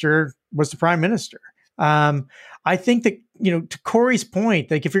prime minister was the prime minister. I think that, to Corey's point,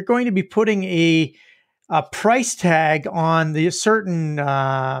 like if you're going to be putting a price tag on the certain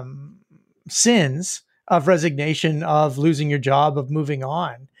sins of resignation, of losing your job, of moving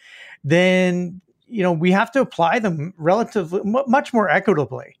on, then, we have to apply them relatively much more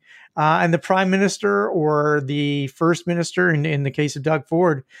equitably. And the prime minister or the first minister, in the case of Doug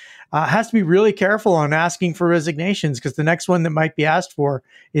Ford, has to be really careful on asking for resignations, because the next one that might be asked for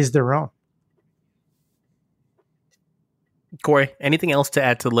is their own. Corey, anything else to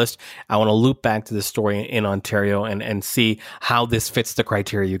add to the list? I want to loop back to the story in Ontario and see how this fits the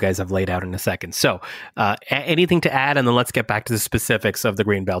criteria you guys have laid out in a second. So anything to add, and then let's get back to the specifics of the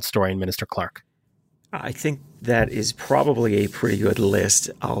Greenbelt story and Minister Clark. I think that is probably a pretty good list.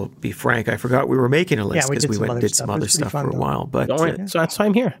 I'll be frank. I forgot we were making a list because we went and did some other stuff for a while. But so that's why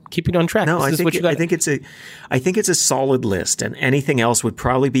I'm here. Keep it on track. No, I think it's a solid list, and anything else would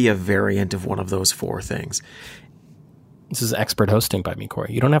probably be a variant of one of those four things. This is expert hosting by me,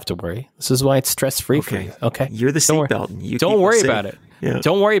 Corey. You don't have to worry. This is why it's stress-free for you. Okay. You're the seatbelt. Don't worry about it. Yeah.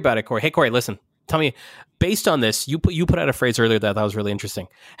 Don't worry about it, Corey. Hey, Corey, listen. Tell me, based on this, you put out a phrase earlier that I thought was really interesting.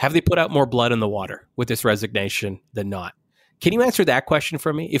 Have they put out more blood in the water with this resignation than not? Can you answer that question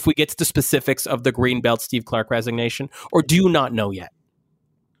for me? If we get to the specifics of the Greenbelt Steve Clark resignation, or do you not know yet?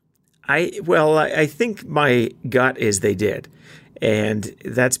 I think my gut is they did. And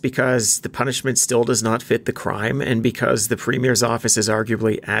that's because the punishment still does not fit the crime, and because the Premier's office is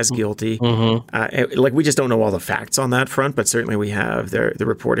arguably as guilty. We just don't know all the facts on that front, but certainly we have the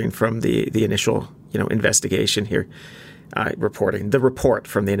reporting from the initial investigation here, the report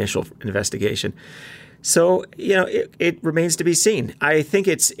from the initial investigation. So, it remains to be seen. I think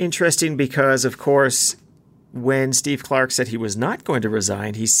it's interesting because, of course, when Steve Clark said he was not going to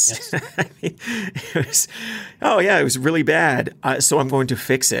resign, it was really bad. So I'm going to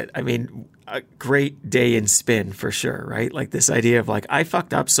fix it. I mean, a great day in spin for sure, right? Like this idea of I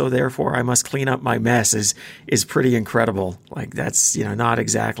fucked up, so therefore I must clean up my mess is pretty incredible. Like that's, not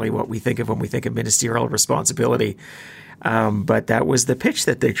exactly what we think of when we think of ministerial responsibility. But that was the pitch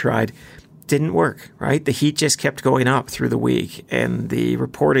that they tried. Didn't work, right? The heat just kept going up through the week, and the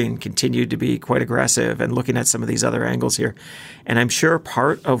reporting continued to be quite aggressive and looking at some of these other angles here. And I'm sure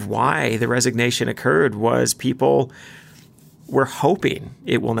part of why the resignation occurred was people were hoping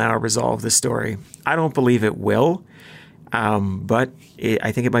it will now resolve the story. I don't believe it will, but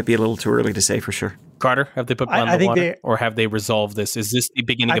I think it might be a little too early to say for sure. Carter, have they put blood in the water, or have they resolved this? Is this the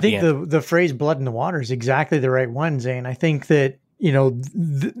beginning of the end? I think the phrase blood in the water is exactly the right one, Zane. I think that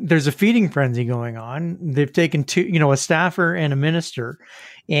there's a feeding frenzy going on. They've taken a staffer and a minister,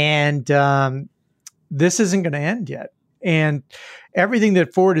 and this isn't going to end yet. And everything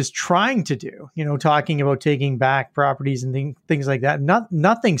that Ford is trying to do, talking about taking back properties and things like that,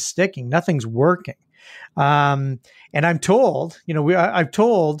 nothing's sticking, nothing's working. And I'm told, I've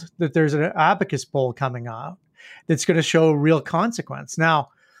told that there's an abacus poll coming up that's going to show real consequence. Now,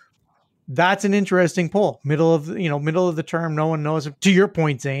 that's an interesting poll. Middle of the term. No one knows. To your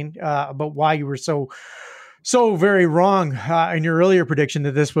point, Zane, about why you were so very wrong in your earlier prediction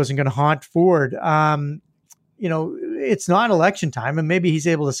that this wasn't going to haunt Ford. It's not election time, and maybe he's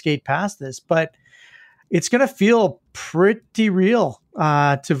able to skate past this, but it's going to feel pretty real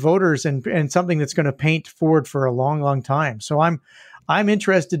to voters and something that's going to paint Ford for a long, long time. So I'm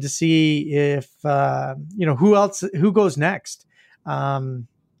interested to see if who goes next.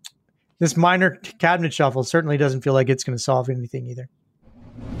 This minor cabinet shuffle certainly doesn't feel like it's going to solve anything either.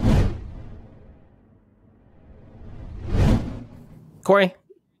 Corey,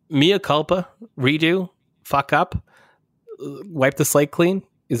 mea culpa, redo, fuck up, wipe the slate clean.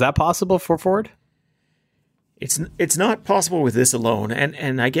 Is that possible for Ford? It's not possible with this alone.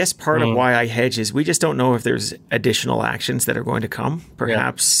 And I guess part of why I hedge is we just don't know if there's additional actions that are going to come.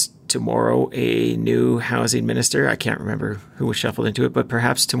 Perhaps tomorrow a new housing minister, I can't remember who was shuffled into it, but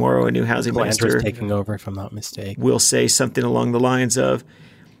perhaps tomorrow a new housing minister taking over, if I'm not mistaken, will say something along the lines of,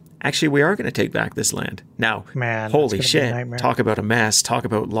 actually, we are going to take back this land. Now, holy shit, talk about a mess, talk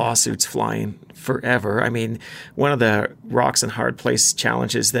about lawsuits flying forever. I mean, one of the rocks and hard place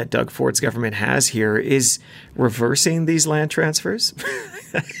challenges that Doug Ford's government has here is reversing these land transfers.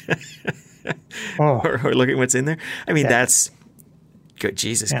 or looking at what's in there. I mean, that's good.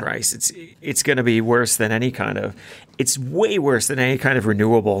 Jesus Christ. It's going to be worse than it's way worse than any kind of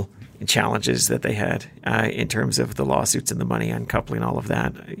renewable challenges that they had in terms of the lawsuits and the money uncoupling, all of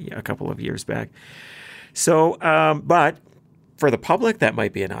that a couple of years back. So, but for the public, that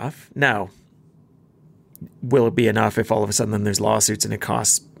might be enough. Now, will it be enough if all of a sudden there's lawsuits and it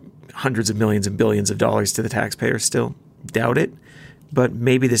costs hundreds of millions and billions of dollars to the taxpayers? Still doubt it. But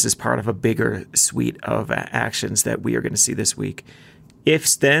maybe this is part of a bigger suite of actions that we are going to see this week.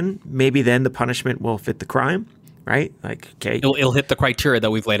 Maybe then the punishment will fit the crime. Right? Like, okay. It'll hit the criteria that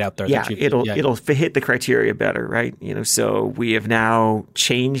we've laid out there. Yeah, it'll hit the criteria better, right? So we have now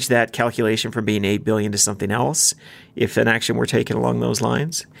changed that calculation from being $8 billion to something else, if an action were taken along those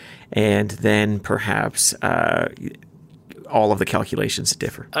lines. And then perhaps all of the calculations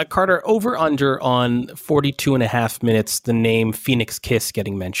differ. Carter, over under on 42 and a half minutes, the name Phoenix Kiss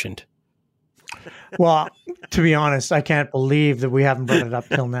getting mentioned. Well, to be honest, I can't believe that we haven't brought it up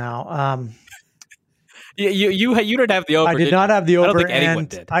till now. You don't have the over. I did not have the over, I don't think anyone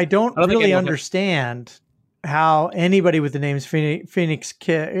did. I don't really understand how anybody with the names Phoenix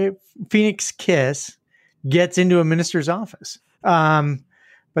Kiss gets into a minister's office. But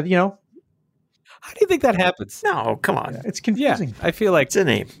how do you think that happens? No, come on, it's confusing. Yeah, I feel like it's a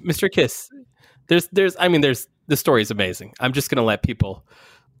name, Mr. Kiss. The story is amazing. I'm just going to let people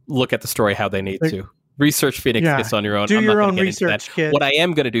look at the story how they need to research Phoenix Kiss on your own. Do your own research, kid. What I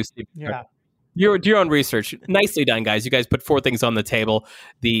am going to do, Steve. Yeah. Do your own research. Nicely done, guys. You guys put 4 things on the table.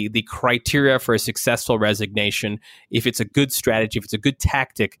 The criteria for a successful resignation, if it's a good strategy, if it's a good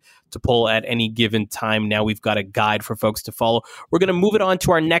tactic to pull at any given time. Now we've got a guide for folks to follow. We're going to move it on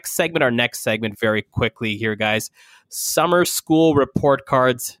to our next segment very quickly here, guys. Summer school report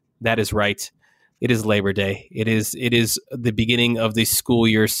cards. That is right. It is Labor Day. It is the beginning of the school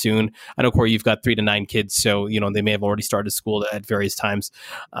year soon. I know, Corey, you've got 3 to 9 kids, so they may have already started school at various times.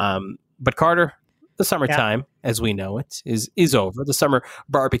 But Carter, the summertime, as we know it, is over. The summer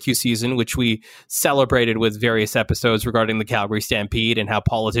barbecue season, which we celebrated with various episodes regarding the Calgary Stampede and how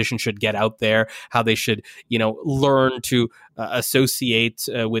politicians should get out there, how they should, learn to associate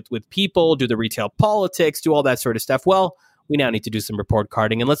with people, do the retail politics, do all that sort of stuff. Well, we now need to do some report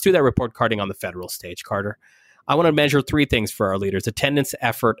carding, and let's do that report carding on the federal stage, Carter. I want to measure 3 things for our leaders: attendance,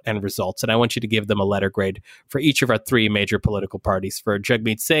 effort, and results. And I want you to give them a letter grade for each of our 3 major political parties, for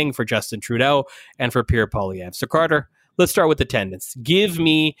Jagmeet Singh, for Justin Trudeau, and for Pierre Poilievre. So, Carter, let's start with attendance. Give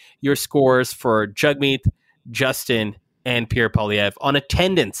me your scores for Jagmeet, Justin, and Pierre Poilievre on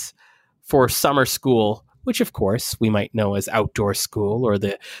attendance for summer school, which, of course, we might know as outdoor school or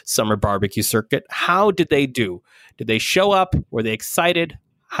the summer barbecue circuit. How did they do? Did they show up? Were they excited?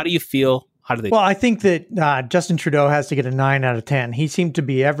 How do you feel? Well, I think that Justin Trudeau has to get a 9 out of 10. He seemed to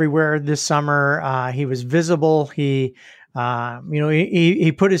be everywhere this summer. He was visible. He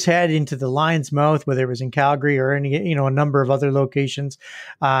put his head into the lion's mouth, whether it was in Calgary or any, a number of other locations.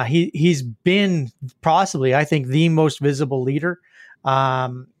 He's been possibly, I think, the most visible leader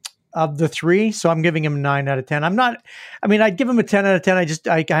of the 3. So I'm giving him a 9 out of 10. I'd give him a 10 out of 10.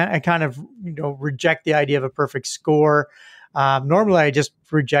 I kind of, reject the idea of a perfect score. Normally I just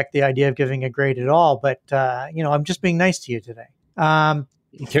reject the idea of giving a grade at all, but I'm just being nice to you today.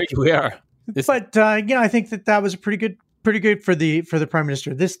 Here we are. I think that was pretty good for the Prime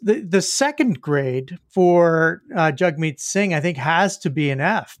Minister. The second grade for Jagmeet Singh, I think, has to be an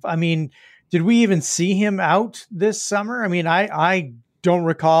F. Did we even see him out this summer? I don't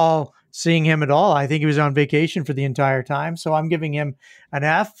recall seeing him at all. I think he was on vacation for the entire time, so I'm giving him an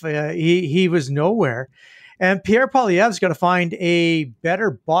F. He was nowhere. And Pierre Poilievre's got to find a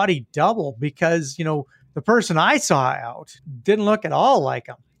better body double because, the person I saw out didn't look at all like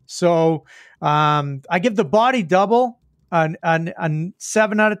him. So I give the body double a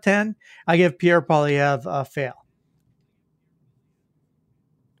 7 out of 10. I give Pierre Poilievre a fail.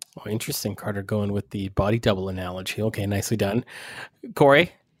 Oh, interesting, Carter, going with the body double analogy. Okay, nicely done.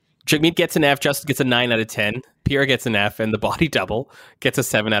 Corey, Jagmeet gets an F, Justin gets a 9 out of 10. Pierre gets an F, and the body double gets a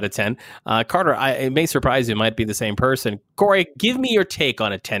 7 out of 10. Carter, it may surprise you, it might be the same person. Corey, give me your take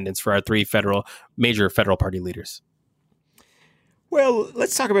on attendance for our 3 major federal party leaders. Well,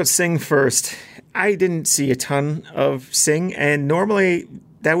 let's talk about Singh first. I didn't see a ton of Singh, and normally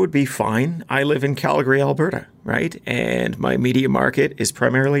that would be fine. I live in Calgary, Alberta, right? And my media market is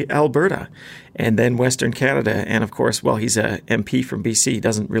primarily Alberta and then Western Canada. And of course, he's a MP from BC.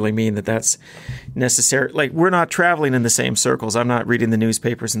 Doesn't really mean that that's necessary. Like, we're not traveling in the same circles. I'm not reading the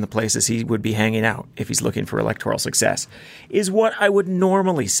newspapers in the places he would be hanging out if he's looking for electoral success, is what I would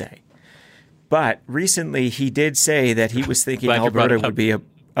normally say. But recently he did say that he was thinking Alberta would be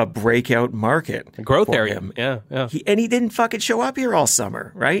a breakout market. A growth area. Him. Yeah. And he didn't fucking show up here all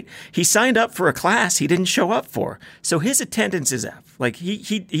summer, right? He signed up for a class he didn't show up for. So his attendance is F. Like,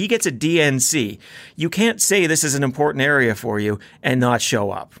 he gets a DNC. You can't say this is an important area for you and not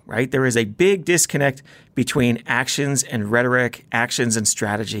show up, right? There is a big disconnect between actions and rhetoric, actions and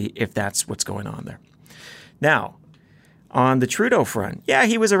strategy, if that's what's going on there. Now, on the Trudeau front,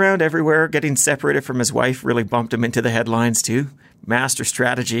 he was around everywhere. Getting separated from his wife really bumped him into the headlines too. Master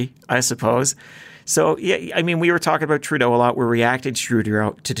strategy, I suppose. So, we were talking about Trudeau a lot. We're reacting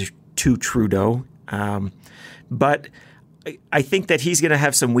to Trudeau. But I think that he's going to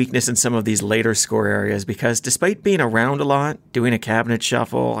have some weakness in some of these later score areas because despite being around a lot, doing a cabinet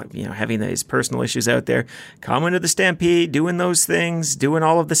shuffle, having these personal issues out there, coming to the Stampede, doing those things, doing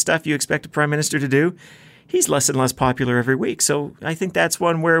all of the stuff you expect a Prime Minister to do, he's less and less popular every week. So I think that's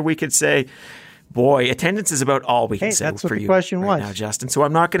one where we could say, boy, attendance is about all we can say that's for what the you question right was. now, Justin. So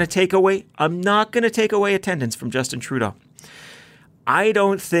I'm not going to take away attendance from Justin Trudeau. I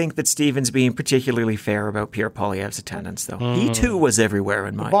don't think that Stephen's being particularly fair about Pierre Poilievre's attendance, though. He too was everywhere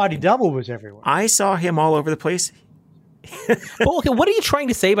in my body double was everywhere. I saw him all over the place. Well, okay, what are you trying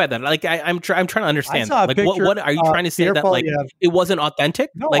to say by that? Like, I'm trying to understand. What are you trying to say that like it wasn't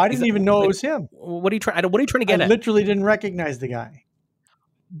authentic? No, like, I didn't even know it was him. What are you trying to get at? I literally didn't recognize the guy.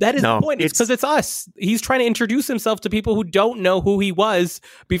 That is the point. It's because it's us. He's trying to introduce himself to people who don't know who he was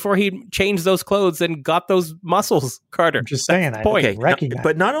before he changed those clothes and got those muscles, Carter. I'm just saying.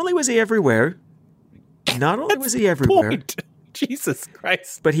 But not only was he everywhere, Jesus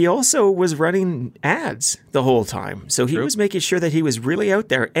Christ. But he also was running ads the whole time. So he was making sure that he was really out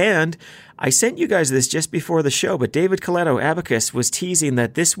there. And I sent you guys this just before the show, but David Coletto, Abacus, was teasing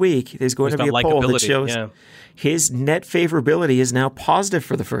that this week there's going to be a poll that shows his net favorability is now positive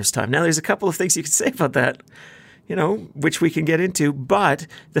for the first time. Now, there's a couple of things you could say about that, which we can get into. But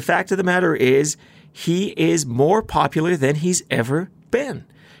the fact of the matter is he is more popular than he's ever been.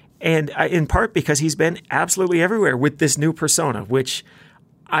 And in part because he's been absolutely everywhere with this new persona, which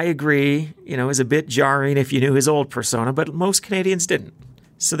I agree, is a bit jarring if you knew his old persona, but most Canadians didn't.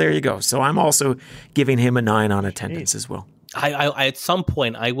 So there you go. So I'm also giving him a 9 on attendance as well. I at some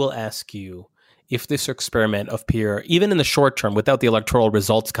point, I will ask you if this experiment of Pierre, even in the short term, without the electoral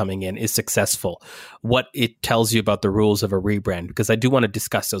results coming in, is successful, what it tells you about the rules of a rebrand, because I do want to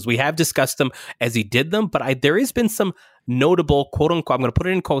discuss those. We have discussed them as he did them, but there has been some notable, quote unquote, I'm going to put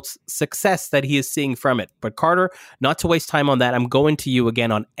it in quotes, success that he is seeing from it. But Carter, not to waste time on that, I'm going to you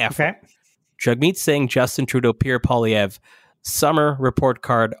again on effort. Okay. Jagmeet Singh, Justin Trudeau, Pierre Poilievre, summer report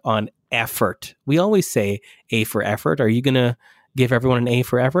card on effort. We always say A for effort. Are you going to give everyone an A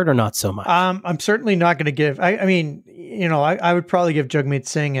for effort or not so much? I'm certainly not going to give. I mean, I would probably give Jagmeet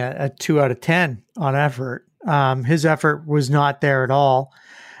Singh a 2 out of 10 on effort. His effort was not there at all.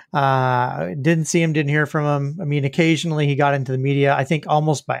 Didn't see him, didn't hear from him. I mean, occasionally he got into the media, I think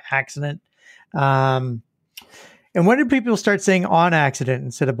almost by accident. And when did people start saying on accident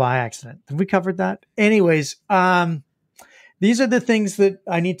instead of by accident? Have we covered that? Anyways, these are the things that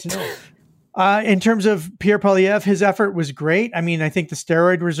I need to know. In terms of Pierre Poilievre, his effort was great. I mean, I think the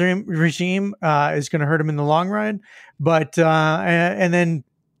steroid regime is going to hurt him in the long run. But and then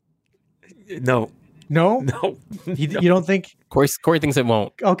no. You don't think? Corey thinks it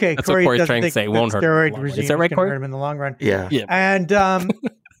won't. Okay, that's what Corey's trying to say. It won't hurt. Steroid regime is that right, Corey? Hurt him in the long run. Yeah. And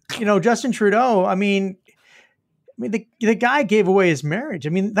Justin Trudeau. I mean, the guy gave away his marriage. I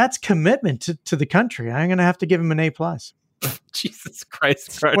mean, that's commitment to the country. I'm going to have to give him an A+. Jesus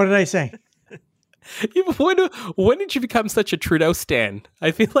Christ! What did I say? When did you become such a Trudeau stan?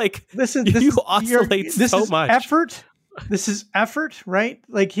 I feel like you oscillate so much. Effort. This is effort, right?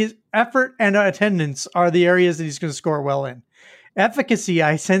 Like his effort and attendance are the areas that he's going to score well in. Efficacy,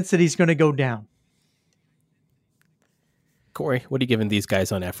 I sense that he's going to go down. Corey, what are you giving these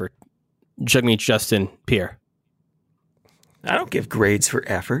guys on effort? Jagmeet, Justin, Pierre. I don't give grades for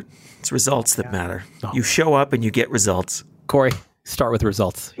effort. It's results that matter. Oh. You show up and you get results. Corey, start with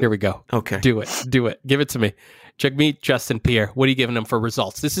results. Here we go. Okay. Do it. Give it to me. Jagmeet, Justin, Pierre, what are you giving them for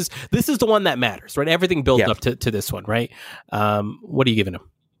results? This is the one that matters, right? Everything builds up to this one, right? What are you giving them?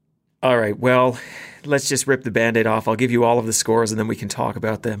 All right. Well, let's just rip the Band-Aid off. I'll give you all of the scores and then we can talk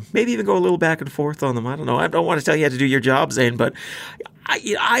about them. Maybe even go a little back and forth on them. I don't know. I don't want to tell you how to do your job, Zane, but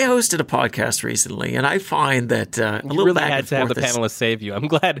I hosted a podcast recently and I find that a little really back had and to have forth the panelists save you. I'm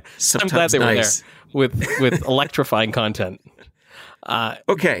glad they were there with electrifying content.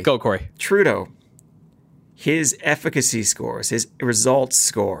 Okay. Go, Corey. Trudeau. His efficacy scores, his results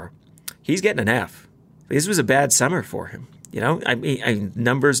score, he's getting an F. This was a bad summer for him. I mean,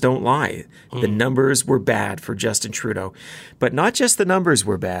 numbers don't lie. The numbers were bad for Justin Trudeau. But not just the numbers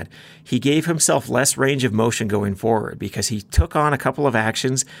were bad. He gave himself less range of motion going forward because he took on a couple of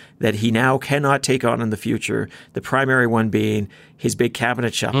actions that he now cannot take on in the future. The primary one being his big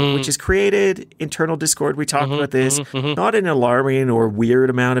cabinet shuffle, which has created internal discord. We talked about this. Not an alarming or weird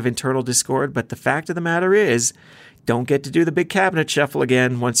amount of internal discord, but the fact of the matter is, don't get to do the big cabinet shuffle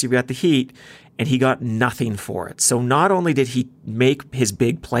again once you've got the heat. And he got nothing for it. So not only did he make his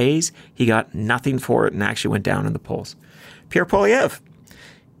big plays, he got nothing for it and actually went down in the polls. Pierre Poilievre,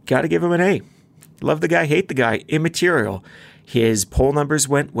 got to give him an A. Love the guy, hate the guy, immaterial. His poll numbers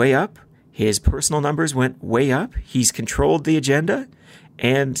went way up. His personal numbers went way up. He's controlled the agenda.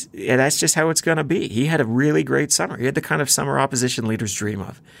 And that's just how it's going to be. He had a really great summer. He had the kind of summer opposition leaders dream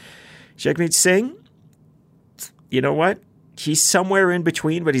of. Jagmeet Singh, you know what? He's somewhere in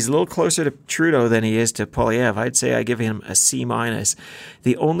between, but he's a little closer to Trudeau than he is to Poilievre. I'd say I give him a C-.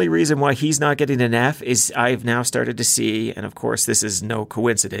 The only reason why he's not getting an F is I've now started to see, and of course this is no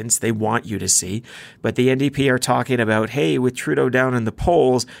coincidence, they want you to see, but the NDP are talking about, hey, with Trudeau down in the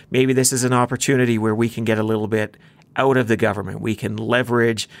polls, maybe this is an opportunity where we can get a little bit out of the government. We can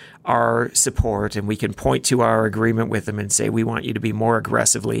leverage our support and we can point to our agreement with them and say, we want you to be more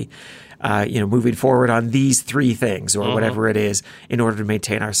aggressively moving forward on these 3 things or whatever it is in order to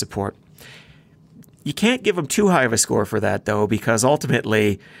maintain our support. You can't give him too high of a score for that, though, because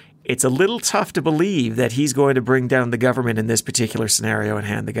ultimately it's a little tough to believe that he's going to bring down the government in this particular scenario and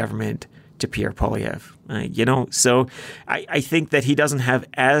hand the government to Pierre Poilievre. So I think that he doesn't have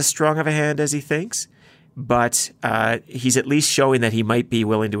as strong of a hand as he thinks. but he's at least showing that he might be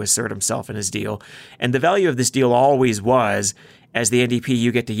willing to assert himself in his deal. And the value of this deal always was, as the NDP,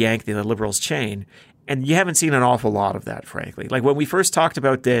 you get to yank the Liberals' chain. And you haven't seen an awful lot of that, frankly. Like when we first talked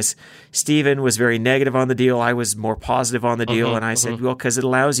about this, Stephen was very negative on the deal. I was more positive on the deal. And I said, well, because it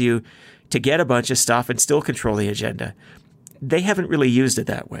allows you to get a bunch of stuff and still control the agenda. They haven't really used it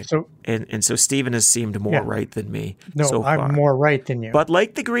that way. And so Stephen has seemed more right than me so far. I'm more right than you. But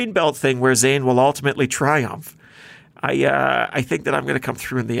like the Greenbelt thing where Zane will ultimately triumph, I think that I'm going to come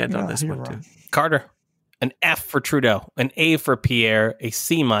through in the end on this one too. Carter, an F for Trudeau, an A for Pierre, a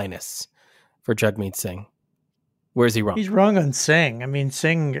C- for Jagmeet Singh. Where's he wrong? He's wrong on Singh. I mean,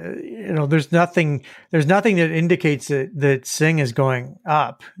 Singh, there's nothing that indicates that Singh is going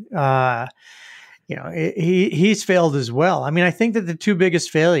up. He's failed as well. I mean, I think that the two biggest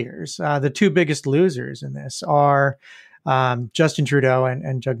failures, the two biggest losers in this are Justin Trudeau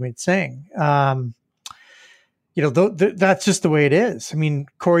and Jagmeet Singh. That's just the way it is. I mean,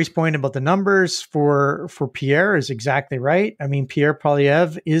 Corey's point about the numbers for Pierre is exactly right. I mean, Pierre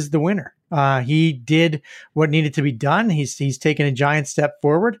Poilievre is the winner. He did what needed to be done. He's taken a giant step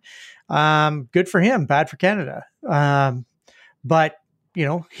forward. Good for him. Bad for Canada. But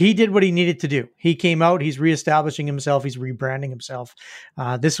he did what he needed to do. He came out. He's reestablishing himself. He's rebranding himself.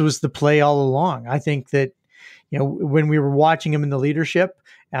 This was the play all along. I think that when we were watching him in the leadership,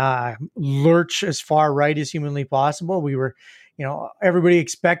 lurch as far right as humanly possible, we were, everybody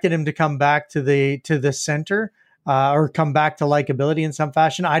expected him to come back to the center. Or come back to likability in some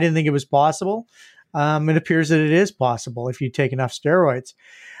fashion. I didn't think it was possible. It appears that it is possible if you take enough steroids.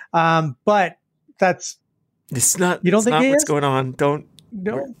 But it's not. You don't think what's is? Going on?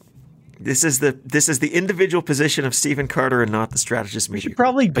 No. This is the individual position of Stephen Carter and not the strategist. We should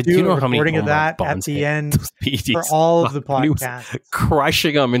probably do a recording of that at the end for all of the podcasts.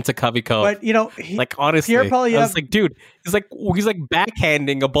 Crushing them into Covey Cove. But honestly, Pierre Poilievre, I was like, dude, he's like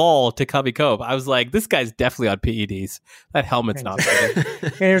backhanding a ball to Covey Cove. I was like, this guy's definitely on PEDs. That helmet's not good.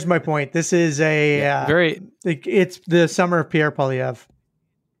 And here's my point. This is it's the summer of Pierre Poilievre.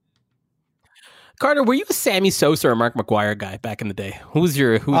 Carter, were you a Sammy Sosa or Mark McGuire guy back in the day? Who's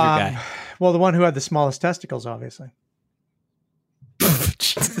your guy? Well, the one who had the smallest testicles, obviously.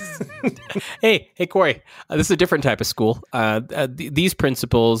 Hey, Corey, this is a different type of school. These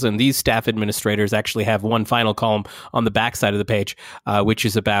principals and these staff administrators actually have one final column on the back side of the page, which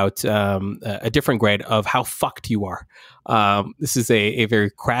is about a different grade of how fucked you are. This is a very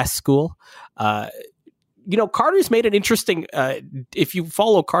crass school. Carter's made it interesting if you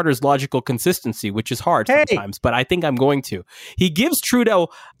follow Carter's logical consistency, which is hard sometimes, but I think I'm going to. He gives Trudeau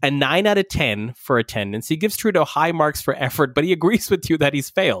a 9 out of 10 for attendance. He gives Trudeau high marks for effort, but he agrees with you that he's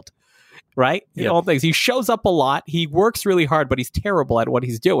failed, right? Yep. All things. He shows up a lot. He works really hard, but he's terrible at what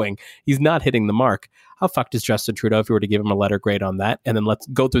he's doing. He's not hitting the mark. How fucked is Justin Trudeau if you were to give him a letter grade on that? And then let's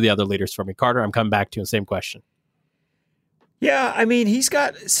go through the other leaders for me. Carter, I'm coming back to you. Same question. Yeah, I mean, he's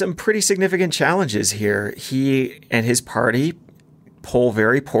got some pretty significant challenges here. He and his party poll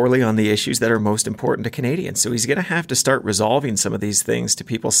very poorly on the issues that are most important to Canadians. So he's going to have to start resolving some of these things to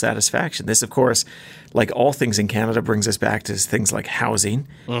people's satisfaction. This, of course, like all things in Canada, brings us back to things like housing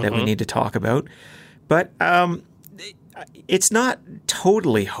that we need to talk about. But it's not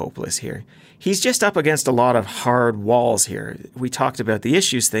totally hopeless here. He's just up against a lot of hard walls here. We talked about the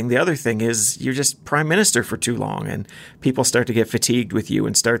issues thing. The other thing is you're just prime minister for too long and people start to get fatigued with you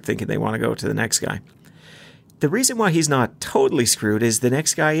and start thinking they want to go to the next guy. The reason why he's not totally screwed is the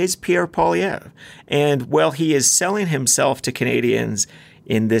next guy is Pierre Poilievre. And while he is selling himself to Canadians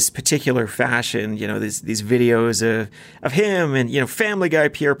in this particular fashion, these videos of him and, Family Guy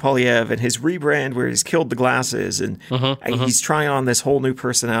Pierre Poilievre and his rebrand where he's killed the glasses and he's trying on this whole new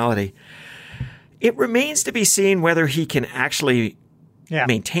personality. It remains to be seen whether he can actually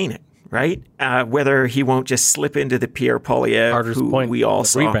maintain it, right? Whether he won't just slip into the Pierre Poilievre who we all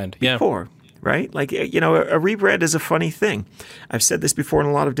saw rebrand. before, right? Like, a rebrand is a funny thing. I've said this before in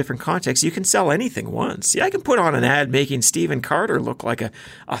a lot of different contexts. You can sell anything once. See, I can put on an ad making Stephen Carter look like a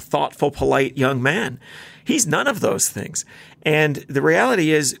thoughtful, polite young man. He's none of those things. And the reality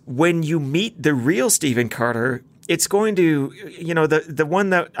is when you meet the real Stephen Carter, it's going to, the one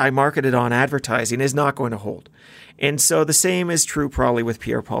that I marketed on advertising is not going to hold. And so the same is true probably with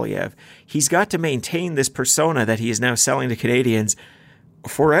Pierre Poilievre. He's got to maintain this persona that he is now selling to Canadians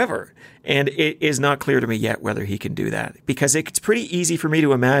forever. And it is not clear to me yet whether he can do that. Because it's pretty easy for me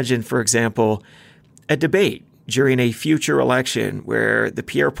to imagine, for example, a debate during a future election where the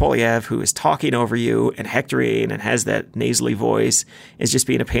Pierre Poilievre who is talking over you and hectoring and has that nasally voice is just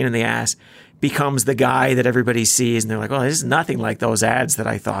being a pain in the ass becomes the guy that everybody sees and they're like, well, this is nothing like those ads that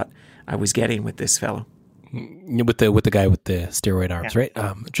I thought I was getting with this fellow. With the guy with the steroid arms, right?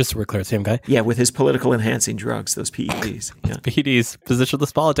 Just so we're clear, same guy. Yeah, with his political enhancing drugs, those PEDs. Yeah. PEDs,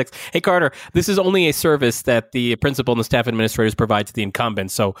 positionless politics. Hey, Carter, this is only a service that the principal and the staff administrators provide to the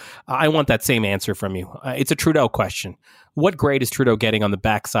incumbents, so I want that same answer from you. It's a Trudeau question. What grade is Trudeau getting on the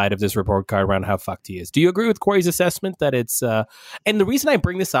backside of this report card around how fucked he is? Do you agree with Corey's assessment that it's... and the reason I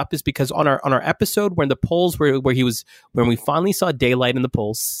bring this up is because on our episode when the polls were when we finally saw daylight in the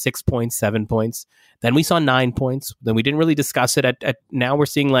polls, 6 points, 7 points, then we saw 9 points. Then we didn't really discuss it. At now we're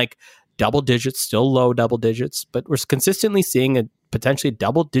seeing like double digits, still low double digits, but we're consistently seeing a potentially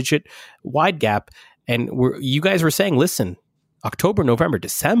double digit wide gap. And you guys were saying, listen, October, November,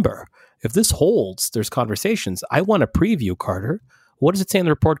 December, if this holds, there's conversations. I want a preview, Carter. What does it say in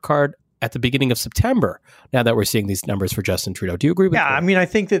the report card at the beginning of September, now that we're seeing these numbers for Justin Trudeau? Do you agree with that? Yeah, I mean, I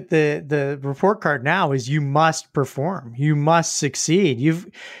think that the report card now is you must perform. You must succeed. You've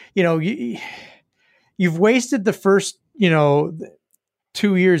wasted the first,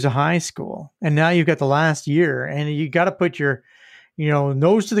 2 years of high school, and now you've got the last year, and you got to put your,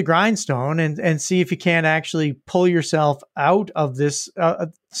 nose to the grindstone and see if you can't actually pull yourself out of this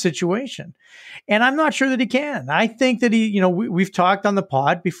situation. And I'm not sure that he can. I think that we've talked on the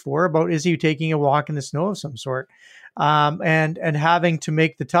pod before about, is he taking a walk in the snow of some sort, and having to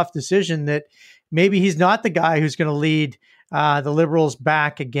make the tough decision that maybe he's not the guy who's going to lead the Liberals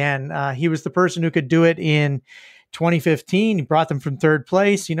back again. He was the person who could do it in 2015. He brought them from third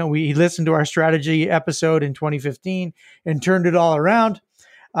place. We listened to our strategy episode in 2015 and turned it all around.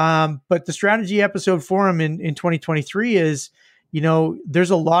 But the strategy episode for him in 2023 is, there's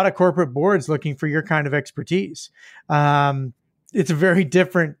a lot of corporate boards looking for your kind of expertise. It's a very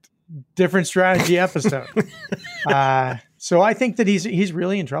different strategy episode. So I think that he's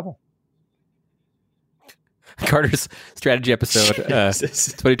really in trouble. Carter's strategy episode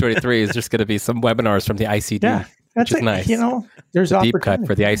 2023 is just going to be some webinars from the ICD, yeah, which is nice. There's a deep cut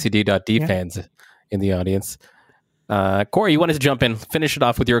for the ICD.D fans in the audience. Corey, you wanted to jump in, finish it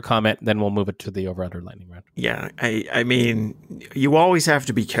off with your comment, then we'll move it to the over-under lightning round. Yeah, I mean, you always have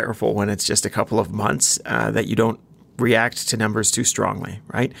to be careful when it's just a couple of months that you don't react to numbers too strongly,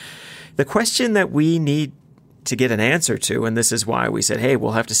 right? The question that we need to get an answer to, and this is why we said, hey,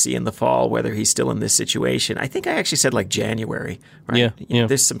 we'll have to see in the fall whether he's still in this situation. I think I actually said like January, right? Yeah.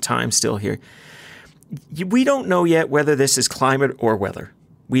 There's some time still here. We don't know yet whether this is climate or weather.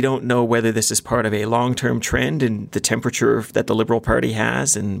 We don't know whether this is part of a long-term trend in the temperature that the Liberal Party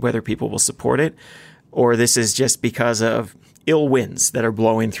has and whether people will support it, or this is just because of ill winds that are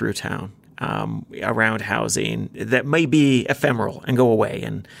blowing through town around housing that may be ephemeral and go away,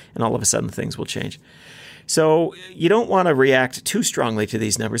 and all of a sudden things will change. So you don't want to react too strongly to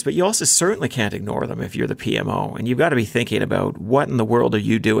these numbers, but you also certainly can't ignore them if you're the PMO. And you've got to be thinking about what in the world are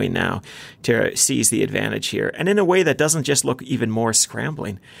you doing now to seize the advantage here, and in a way that doesn't just look even more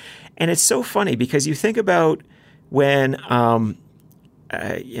scrambling. And it's so funny because you think about when Michael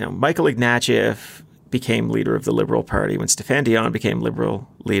Ignatieff became leader of the Liberal Party, when Stéphane Dion became Liberal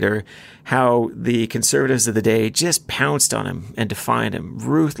leader, how the Conservatives of the day just pounced on him and defined him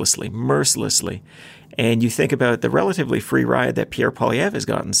ruthlessly, mercilessly. And you think about the relatively free ride that Pierre Poilievre has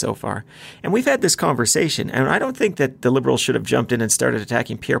gotten so far. And we've had this conversation, and I don't think that the Liberals should have jumped in and started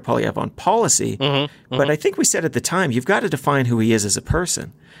attacking Pierre Poilievre on policy. But I think we said at the time, you've got to define who he is as a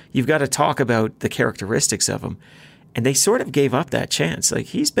person. You've got to talk about the characteristics of him. And they sort of gave up that chance. Like,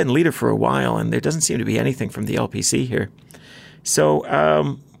 he's been leader for a while, and there doesn't seem to be anything from the LPC here.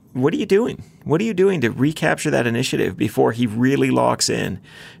 So what are you doing? What are you doing to recapture that initiative before he really locks in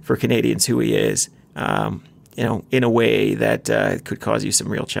for Canadians who he is? In a way that could cause you some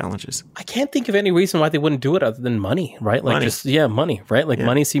real challenges. I can't think of any reason why they wouldn't do it other than money, right? Like money, right? Like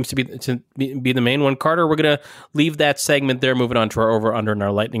money seems to be the main one. Carter, we're going to leave that segment there, moving on to our over under and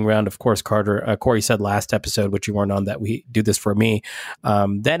our lightning round. Of course, Corey said last episode, which you weren't on, that we do this for me.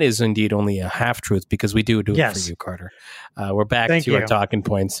 That is indeed only a half truth because we do it for you, Carter. We're back to our talking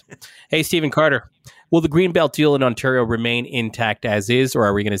points. Hey, Stephen Carter. Will the Greenbelt deal in Ontario remain intact as is, or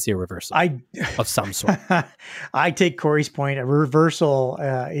are we going to see a reversal of some sort? I take Corey's point. A reversal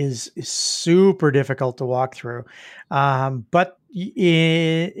is super difficult to walk through. But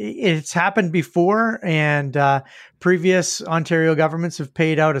it's happened before, and previous Ontario governments have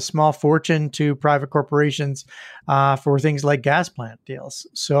paid out a small fortune to private corporations for things like gas plant deals.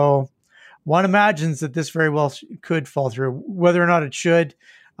 So one imagines that this very well could fall through. Whether or not it should,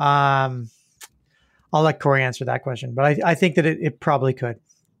 I'll let Corey answer that question, but I think that it probably could.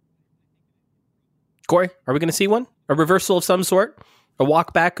 Corey, are we going to see one? A reversal of some sort? A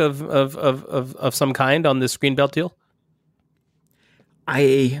walk back of some kind on this Greenbelt deal?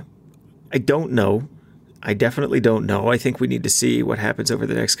 I don't know. I definitely don't know. I think we need to see what happens over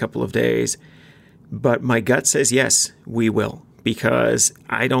the next couple of days. But my gut says yes, we will. Because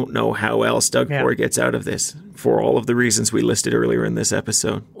I don't know how else Doug Ford gets out of this for all of the reasons we listed earlier in this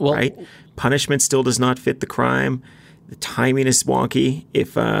episode, right? Punishment still does not fit the crime. The timing is wonky.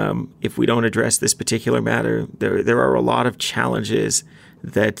 If we don't address this particular matter, there are a lot of challenges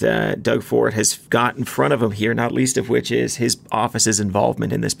that Doug Ford has got in front of him here, not least of which is his office's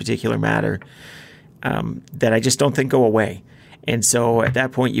involvement in this particular matter, that I just don't think go away. And so at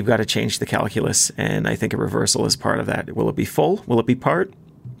that point, you've got to change the calculus, and I think a reversal is part of that. Will it be full? Will it be part?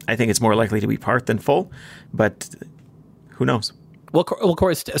 I think it's more likely to be part than full, but who knows? Well,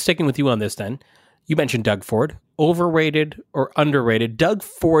 Corey, sticking with you on this then, you mentioned Doug Ford. Overrated or underrated? Doug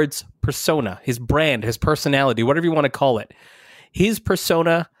Ford's persona, his brand, his personality, whatever you want to call it, his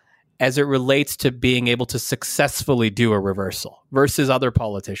persona as it relates to being able to successfully do a reversal versus other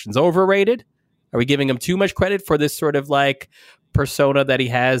politicians. Overrated? Are we giving him too much credit for this sort of like persona that he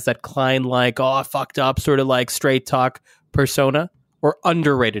has, that Klein-like, fucked up, sort of like straight talk persona, or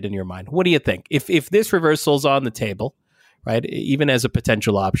underrated in your mind? What do you think? If this reversal's on the table, right, even as a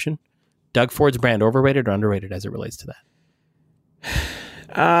potential option, Doug Ford's brand, overrated or underrated as it relates to that?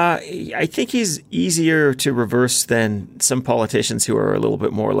 I think he's easier to reverse than some politicians who are a little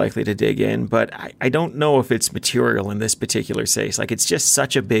bit more likely to dig in, but I don't know if it's material in this particular case. Like, it's just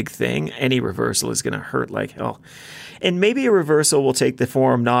such a big thing. Any reversal is going to hurt like hell. And maybe a reversal will take the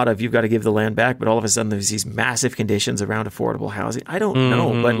form not of you've got to give the land back, but all of a sudden there's these massive conditions around affordable housing. I don't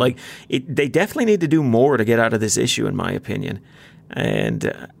know, but like they definitely need to do more to get out of this issue, in my opinion.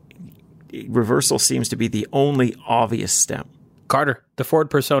 And reversal seems to be the only obvious step. Carter, the Ford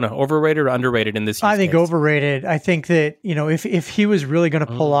persona, overrated or underrated in this? I think overrated. I think that, if he was really going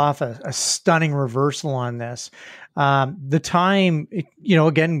to pull off a stunning reversal on this, the time,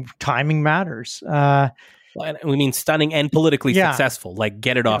 again, timing matters. We mean stunning and politically successful, like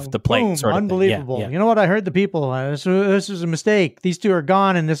get it off the plate. Boom, sort of unbelievable. Yeah. You know what? I heard the people. This was a mistake. These two are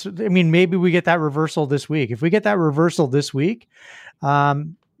gone. And maybe we get that reversal this week. If we get that reversal this week,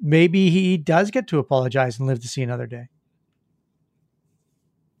 maybe he does get to apologize and live to see another day.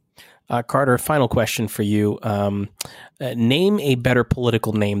 Carter, final question for you. Name a better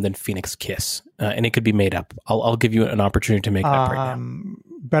political name than Phoenix Kiss, and it could be made up. I'll give you an opportunity to make that right now.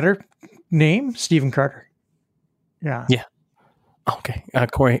 Better name? Stephen Carter. Yeah. Yeah. Okay.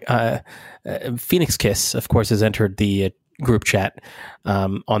 Corey, Phoenix Kiss, of course, has entered the group chat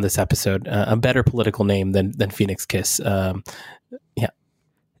on this episode. A better political name than Phoenix Kiss.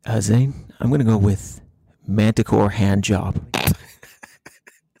 Zane, I'm going to go with Manticore Hand Job.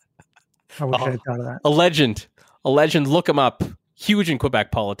 I wish I had thought of that. A legend. Look him up. Huge in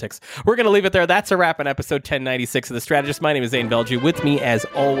Quebec politics. We're going to leave it there. That's a wrap on episode 1096 of The Strategist. My name is Zane Velji. With me, as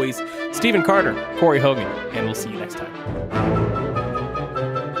always, Stephen Carter, Corey Hogan, and we'll see you next time.